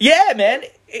 really? Yeah, man.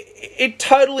 It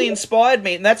totally inspired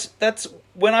me, and that's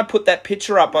when I put that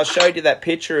picture up. I showed you that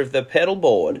picture of the pedal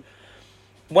board.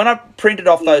 When I printed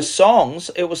off those songs,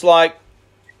 it was like,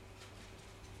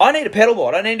 I need a pedal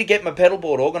board. I need to get my pedal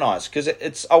board organised,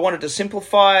 because I wanted to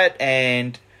simplify it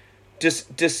and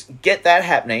just get that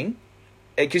happening.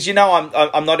 Because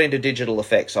I'm not into digital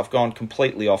effects. I've gone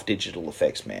completely off digital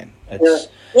effects, man. Because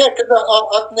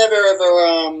I've never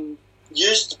ever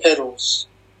used pedals.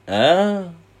 Ah.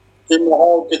 in my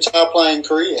whole guitar playing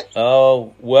career.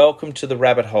 Oh, welcome to the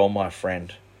rabbit hole, my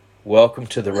friend. Welcome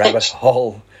to the rabbit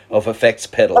hole of effects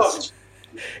pedals.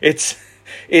 It's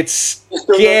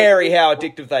scary how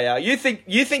addictive they are. You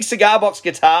think cigar box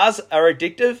guitars are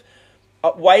addictive?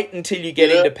 Wait until you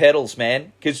get into pedals,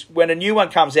 man. Because when a new one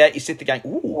comes out, you sit there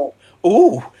going,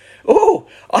 ooh,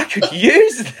 I could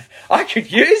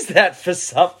use that for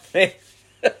something.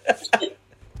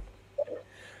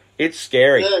 It's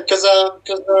scary. Yeah, because I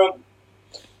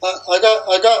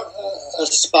got a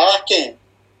Spark amp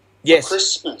for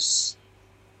Christmas,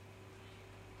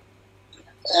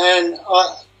 and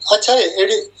I tell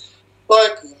you,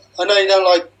 like, I know you don't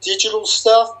like digital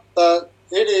stuff, but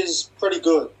it is pretty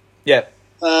good. Yeah.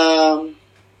 You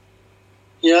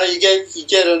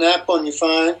get an app on your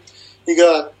phone. You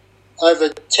got over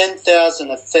 10,000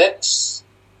 effects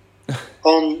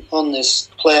on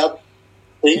this cloud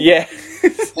thing. Yeah.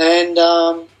 And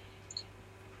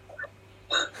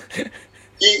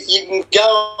you can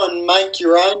go and make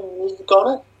your own music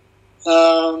on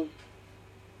it.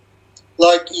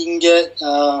 Like you can get,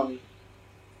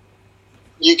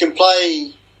 you can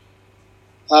play,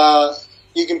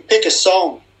 you can pick a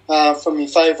song from your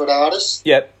favourite artist.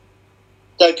 Yep.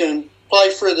 They can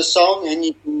play through the song and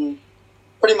you can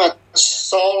pretty much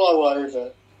solo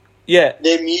over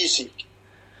their music,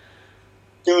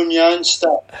 doing your own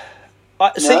stuff. I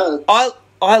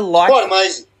like quite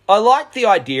amazing. I like the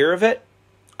idea of it.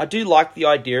 I do like the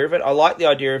idea of it. I like the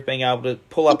idea of being able to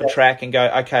pull up a track and go,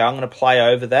 okay, I'm going to play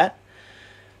over that.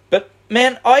 But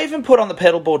man, I even put on the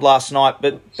pedal board last night.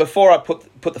 But before I put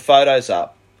the photos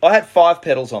up, I had 5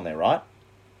 pedals on there, right?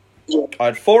 Yeah. I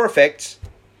had 4 effects,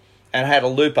 and I had a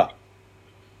looper.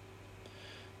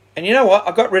 And you know what?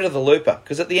 I got rid of the looper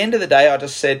because at the end of the day, I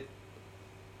just said,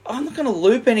 I'm not going to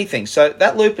loop anything. So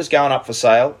that looper's going up for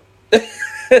sale.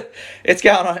 It's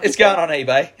going on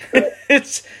eBay.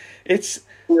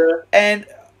 And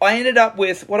I ended up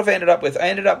with what have I ended up with? I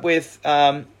ended up with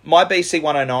my BC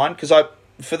 109 because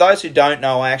for those who don't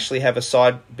know, I actually have a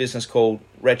side business called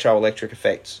Retro Electric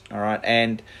Effects. All right,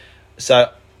 and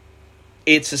so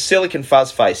it's a silicon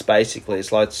fuzz face basically.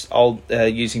 It's like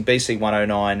using BC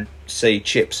 109C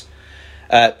chips,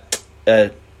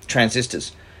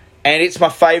 transistors. And it's my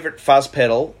favourite fuzz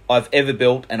pedal I've ever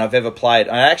built and I've ever played.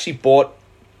 I actually bought...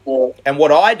 And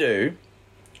what I do,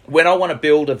 when I want to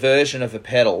build a version of a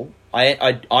pedal,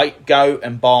 I go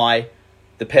and buy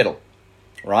the pedal,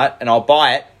 right? And I'll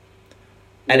buy it.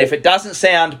 And if it doesn't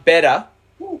sound better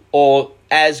or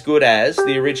as good as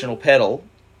the original pedal,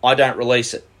 I don't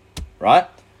release it, right?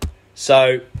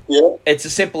 So it's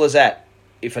as simple as that.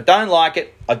 If I don't like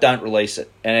it, I don't release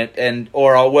it,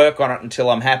 or I'll work on it until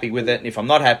I'm happy with it. And if I'm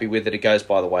not happy with it, it goes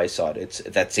by the wayside.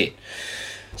 That's it.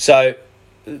 So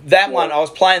that one, I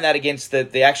was playing that against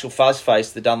the actual fuzz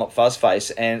face, the Dunlop fuzz face,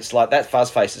 and it's like that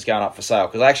fuzz face is going up for sale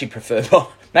because I actually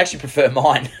prefer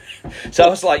mine. So I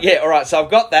was like, yeah, all right. So I've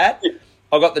got that.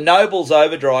 I've got the Nobles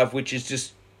Overdrive, which is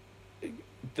just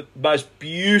the most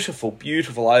beautiful,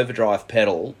 beautiful overdrive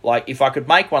pedal. Like if I could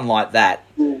make one like that.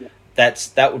 That's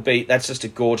just a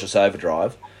gorgeous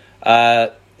overdrive.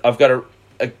 I've got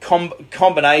a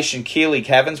combination Keeley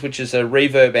Caverns, which is a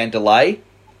reverb and delay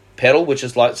pedal, which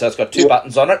is like, so it's got 2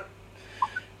 buttons on it.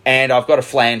 And I've got a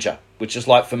flanger, which is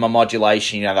like for my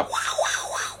modulation, you know,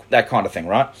 that kind of thing,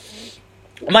 right?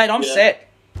 Mate, I'm set.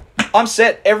 I'm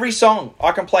set. Every song,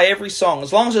 I can play every song.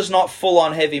 As long as it's not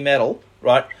full-on heavy metal,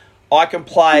 right, I can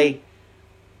play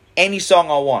any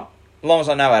song I want, as long as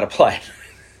I know how to play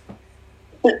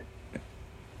it.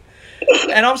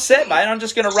 And I'm set, mate. I'm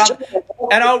just going to run,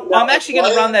 and I'm actually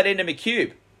going to run that into my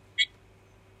cube.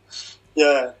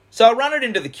 Yeah. So I run it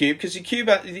into the cube because the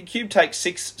cube takes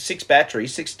six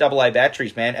batteries, 6 AA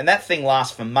batteries, man, and that thing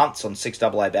lasts for months on 6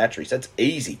 AA batteries. That's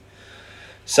easy.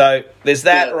 So there's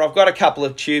that, or I've got a couple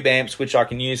of tube amps which I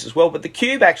can use as well. But the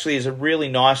cube actually is a really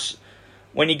nice.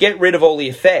 When you get rid of all the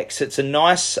effects, it's a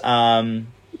nice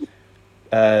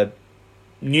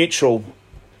neutral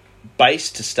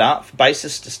basis to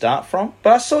start from.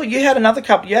 But I saw you had another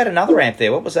amp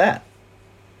there. What was that?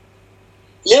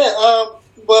 Yeah,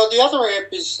 well, the other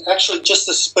amp is actually just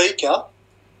a speaker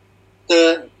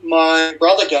that my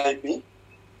brother gave me.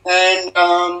 And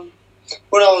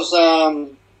when I was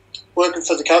working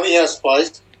for the Cubby House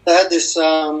place, they had this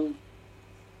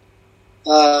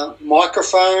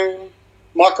microphone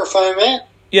amp.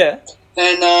 Yeah.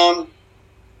 And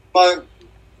my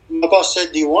boss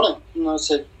said, "Do you want it?" And I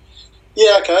said,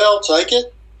 "Yeah, okay, I'll take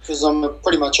it," because I'm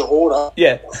pretty much a hoarder.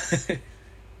 Yeah.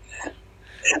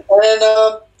 And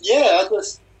I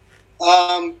just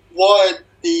wired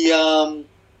the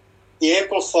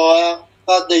amplifier,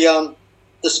 the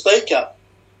speaker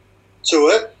to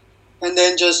it, and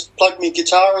then just plug my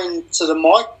guitar into the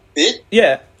mic bit.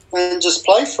 Yeah. And just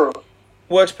play for it.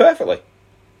 Works perfectly.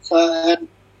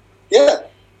 Yeah.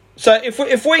 So if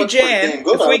we jam,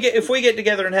 good, if we get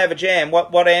together and have a jam,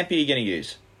 what amp are you going to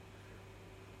use?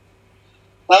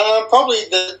 Probably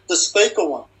the speaker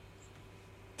one.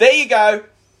 There you go.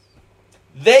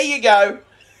 There you go.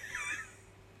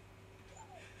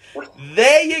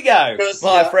 There you go,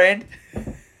 my friend.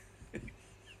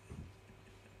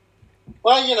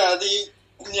 Well,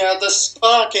 the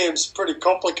Spark amp's pretty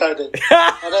complicated.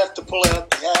 I'd have to pull out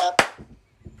the app.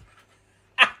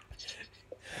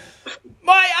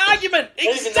 My argument,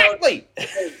 exactly.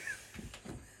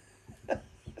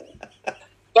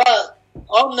 But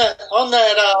on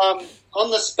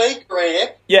the speaker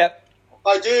amp, yeah,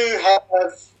 I do have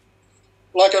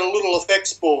like a little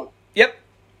effects board. Yep.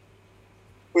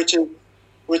 Which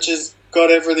has got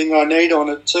everything I need on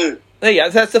it too. There you go.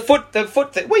 That's the foot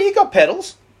thing. Well, you got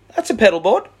pedals. That's a pedal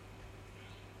board.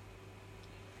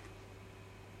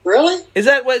 Really? Is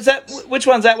that which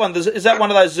one's that one? Is that one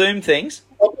of those Zoom things?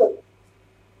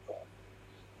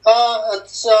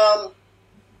 It's a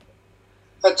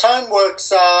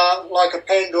Toneworks like a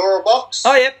Pandora box.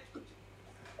 Oh, yep.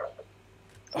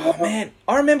 Oh man,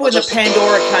 I remember when the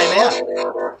Pandora came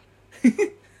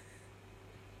out.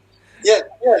 Yeah,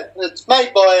 it's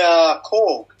made by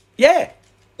Korg. Yeah.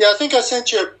 Yeah, I think I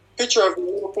sent you a picture of the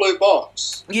little blue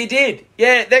box. You did.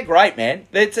 Yeah, they're great, man.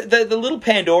 It's the little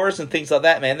Pandoras and things like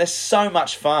that, man. They're so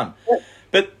much fun. Yeah.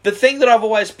 But the thing that I've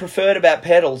always preferred about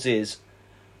pedals is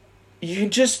you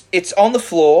can just, it's on the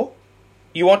floor.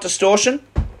 You want distortion?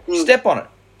 Step on it.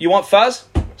 You want fuzz?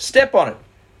 Step on it.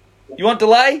 You want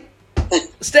delay?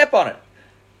 Step on it.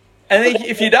 And then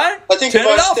if you don't, I think turn if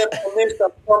it I off. step on this, I'll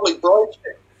probably break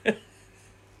it.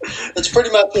 It's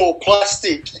pretty much all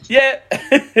plastic. Yeah.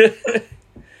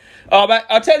 Oh, mate,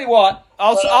 I'll tell you what.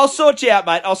 I'll sort you out,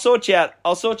 mate. I'll sort you out.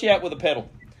 I'll sort you out with a pedal.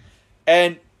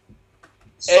 And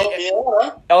sort me out,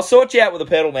 huh? I'll sort you out with a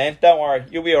pedal, man. Don't worry.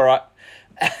 You'll be all right.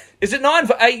 Is it 9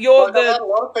 for 8? You're I've had a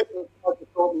lot of people try to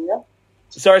sort me out.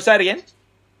 Sorry, say it again.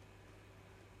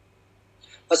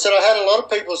 I said I had a lot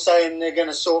of people saying they're going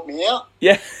to sort me out.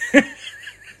 Yeah.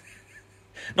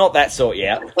 Not that sort you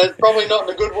out. But probably not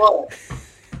in a good way.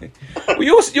 Well,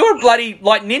 you're a bloody,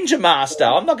 like, ninja master.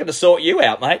 I'm not going to sort you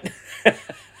out, mate.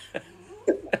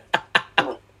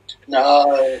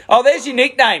 No. Oh, there's your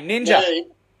nickname, Ninja.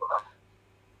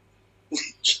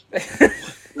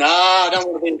 Nah, I don't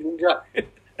want to be a ninja.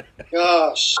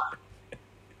 Gosh.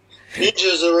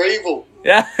 Ninjas are evil.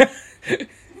 Yeah.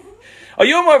 Oh,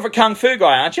 you're more of a kung fu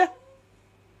guy, aren't you?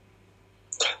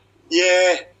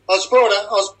 Yeah. I was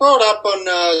brought up on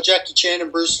Jackie Chan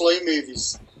and Bruce Lee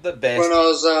movies. The best. When I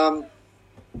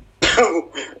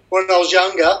was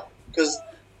younger, because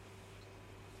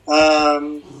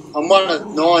I'm one of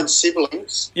 9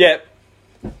 siblings. Yep.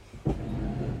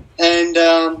 And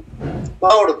my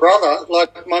older brother,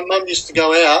 like my mum used to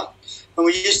go out, and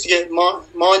we used to get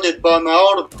minded by my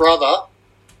older brother,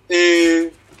 who,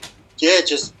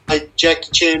 just made Jackie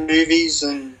Chan movies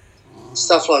and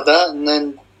stuff like that, and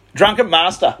then Drunken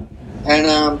Master.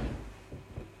 And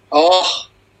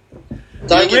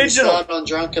don't get me started on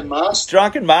Drunken Master.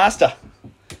 Drunken Master.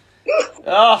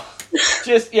 Oh,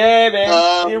 just man.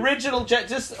 The original,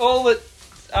 just all that.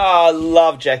 Oh, I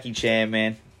love Jackie Chan,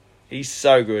 man. He's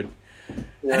so good,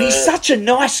 and he's such a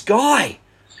nice guy.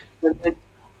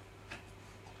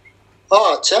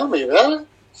 Oh, tell me about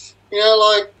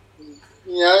it.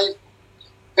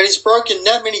 And he's broken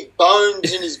that many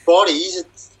bones in his body.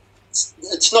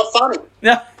 It's not funny.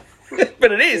 No,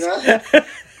 but it is.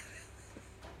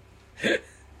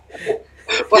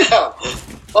 Wow,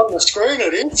 on the screen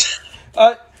it is.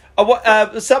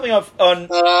 Something on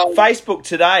Facebook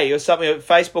today, or something on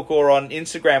Facebook or on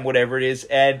Instagram, whatever it is,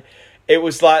 and it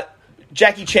was like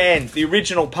Jackie Chan, the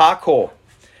original parkour,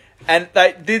 and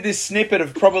they did this snippet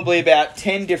of probably about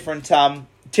 10 different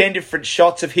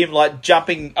shots of him like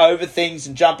jumping over things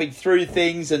and jumping through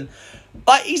things, and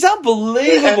like he's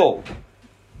unbelievable,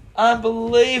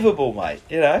 unbelievable, mate.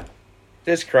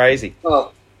 Just crazy.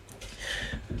 Oh.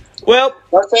 Well,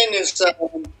 I seen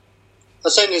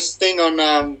this thing on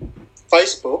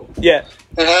Facebook. Yeah.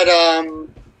 It had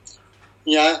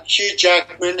Hugh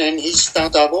Jackman and his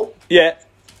stunt double. Yeah.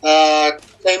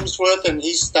 Hemsworth and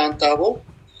his stunt double,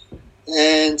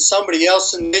 and somebody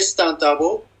else in this stunt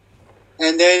double,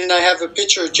 and then they have a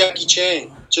picture of Jackie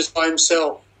Chan just by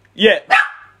himself. Yeah.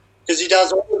 Because he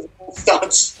does all his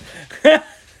stunts.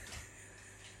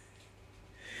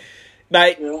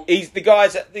 Mate, the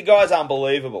guy's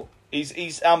unbelievable.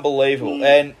 He's unbelievable.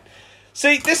 And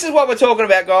see, this is what we're talking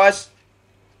about, guys.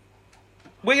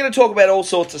 we're going to talk about all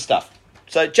sorts of stuff.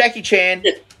 So Jackie Chan.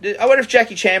 Yeah. I wonder if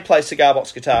Jackie Chan plays cigar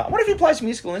box guitar. I wonder if he plays a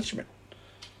musical instrument.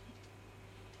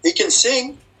 He can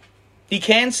sing. He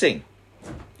can sing.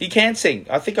 He can sing.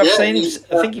 I think I've seen him.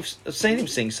 I think I've seen him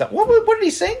sing something. What did he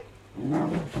sing?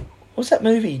 What's that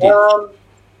movie he did?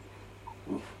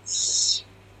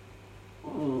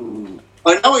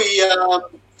 I know he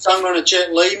sung on a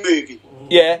Jet Li movie.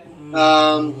 Yeah.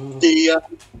 The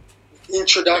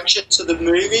introduction to the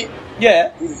movie.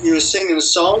 Yeah. He was singing a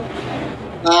song.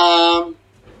 And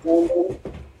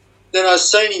then I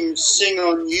seen him sing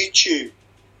on YouTube.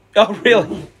 Oh,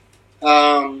 really?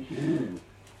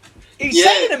 He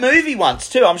sang in a movie once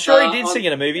too. I'm sure he did sing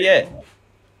in a movie. Yeah.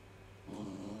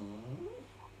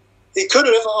 He could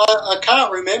have. I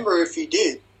can't remember if he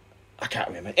did. I can't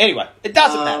remember. Anyway, it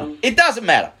doesn't matter. It doesn't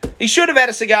matter. He should have had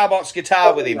a cigar box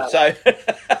guitar with him. So.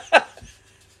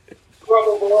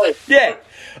 Probably. Yeah.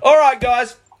 All right,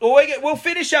 guys. Well, we'll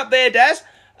finish up there, Daz.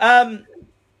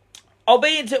 We'll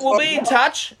be in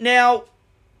touch now.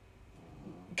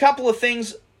 Couple of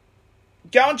things.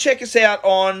 Go and check us out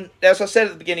on, as I said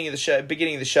at the beginning of the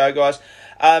show, guys.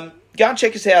 Go and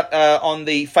check us out on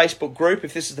the Facebook group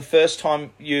if this is the first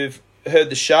time you've heard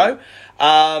the show.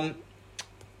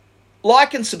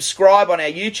 Like and subscribe on our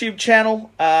YouTube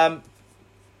channel.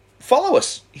 Follow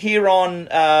us here on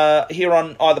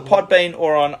either Podbean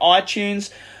or on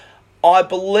iTunes. I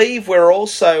believe we're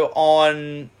also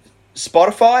on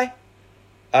Spotify.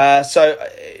 So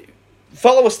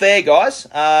follow us there, guys.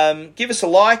 Give us a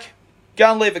like. Go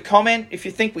and leave a comment. If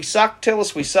you think we suck, tell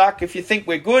us we suck. If you think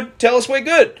we're good, tell us we're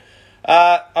good.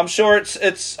 I'm sure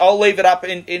it's. I'll leave it up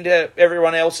into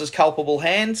everyone else's culpable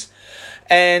hands,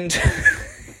 and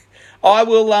I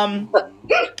will.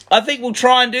 I think we'll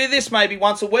try and do this maybe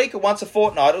once a week or once a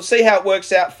fortnight. We'll see how it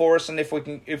works out for us, and if we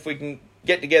can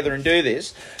get together and do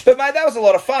this. But mate, that was a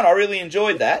lot of fun. I really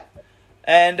enjoyed that.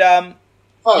 And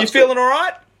you feeling all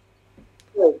right?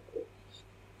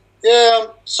 Yeah, I'm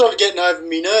sort of getting over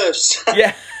my nerves.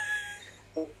 Yeah.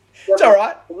 It's all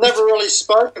right. I've never really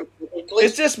spoken publicly.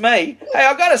 It's just me. Hey,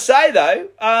 I've got to say, though,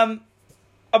 I'm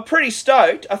pretty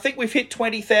stoked. I think we've hit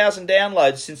 20,000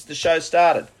 downloads since the show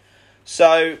started.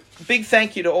 So, big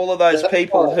thank you to all of those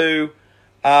people who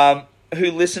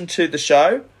listened to the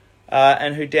show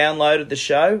and who downloaded the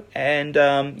show and,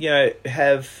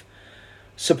 have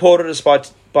supported us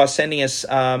by sending us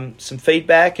some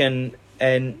feedback and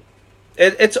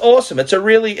it's awesome. It's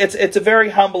a very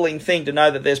humbling thing to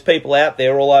know that there's people out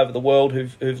there all over the world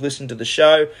who've listened to the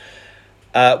show.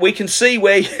 We can see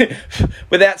where,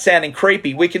 without sounding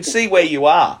creepy, we can see where you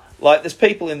are. Like there's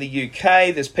people in the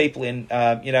UK, there's people in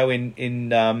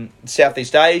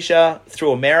Southeast Asia,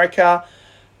 through America,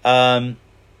 Canada.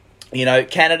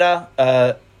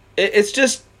 It's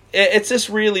just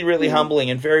really, really humbling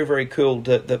and very, very cool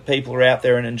that people are out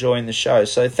there and enjoying the show.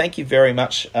 So thank you very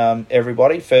much,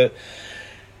 everybody, for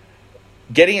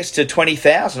getting us to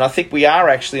 20,000. I think we are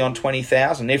actually on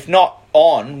 20,000. If not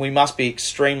on, we must be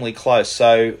extremely close.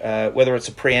 So whether it's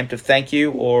a preemptive thank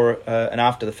you or an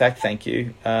after-the-fact thank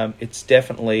you, it's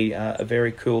definitely a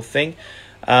very cool thing.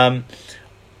 I'll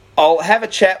have a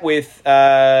chat with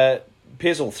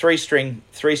Pizzle, three-string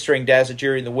Dazza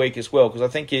during the week as well, because I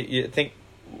think you think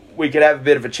we could have a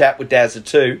bit of a chat with Dazza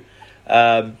too.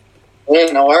 Yeah,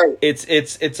 no worries.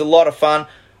 It's a lot of fun.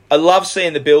 I love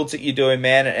seeing the builds that you're doing,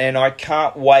 man, and I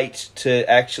can't wait to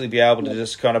actually be able to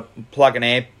just kind of plug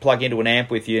into an amp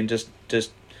with you and just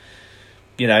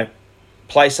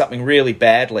play something really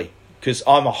badly, because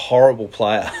I'm a horrible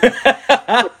player.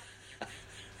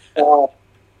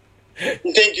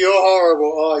 You think you're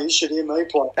horrible? Oh, you should hear me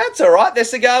play. That's all right. They're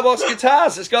cigar box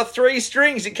guitars. It's got 3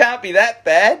 strings. It can't be that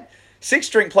bad.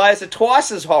 6-string players are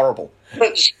twice as horrible. I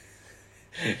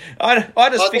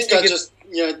just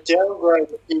downgrade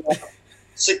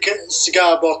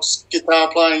cigar box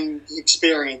guitar playing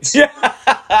experience. Yeah,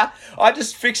 I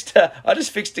just fixed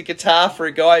a guitar for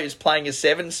a guy who's playing a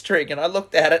 7-string, and I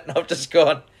looked at it and I've just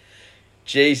gone,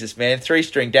 Jesus, man,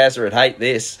 3-string Dazza would hate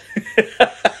this.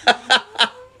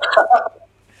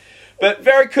 But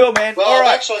very cool, man. Well, all right.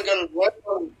 I've actually got to work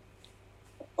on.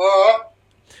 All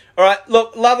right.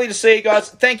 Look, lovely to see you guys.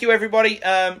 Thank you, everybody.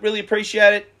 Really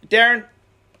appreciate it. Darren,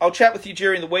 I'll chat with you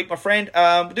during the week, my friend.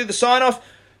 We'll do the sign-off.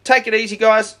 Take it easy,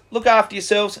 guys. Look after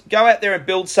yourselves. Go out there and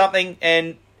build something.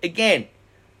 And, again,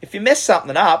 if you mess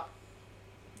something up,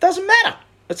 it doesn't matter.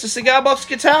 It's a cigar box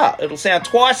guitar. It'll sound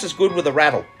twice as good with a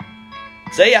rattle.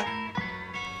 See ya.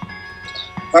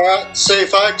 All right. See you,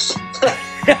 folks.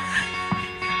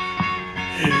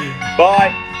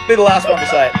 Bye. Be the last one to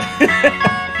say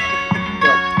it.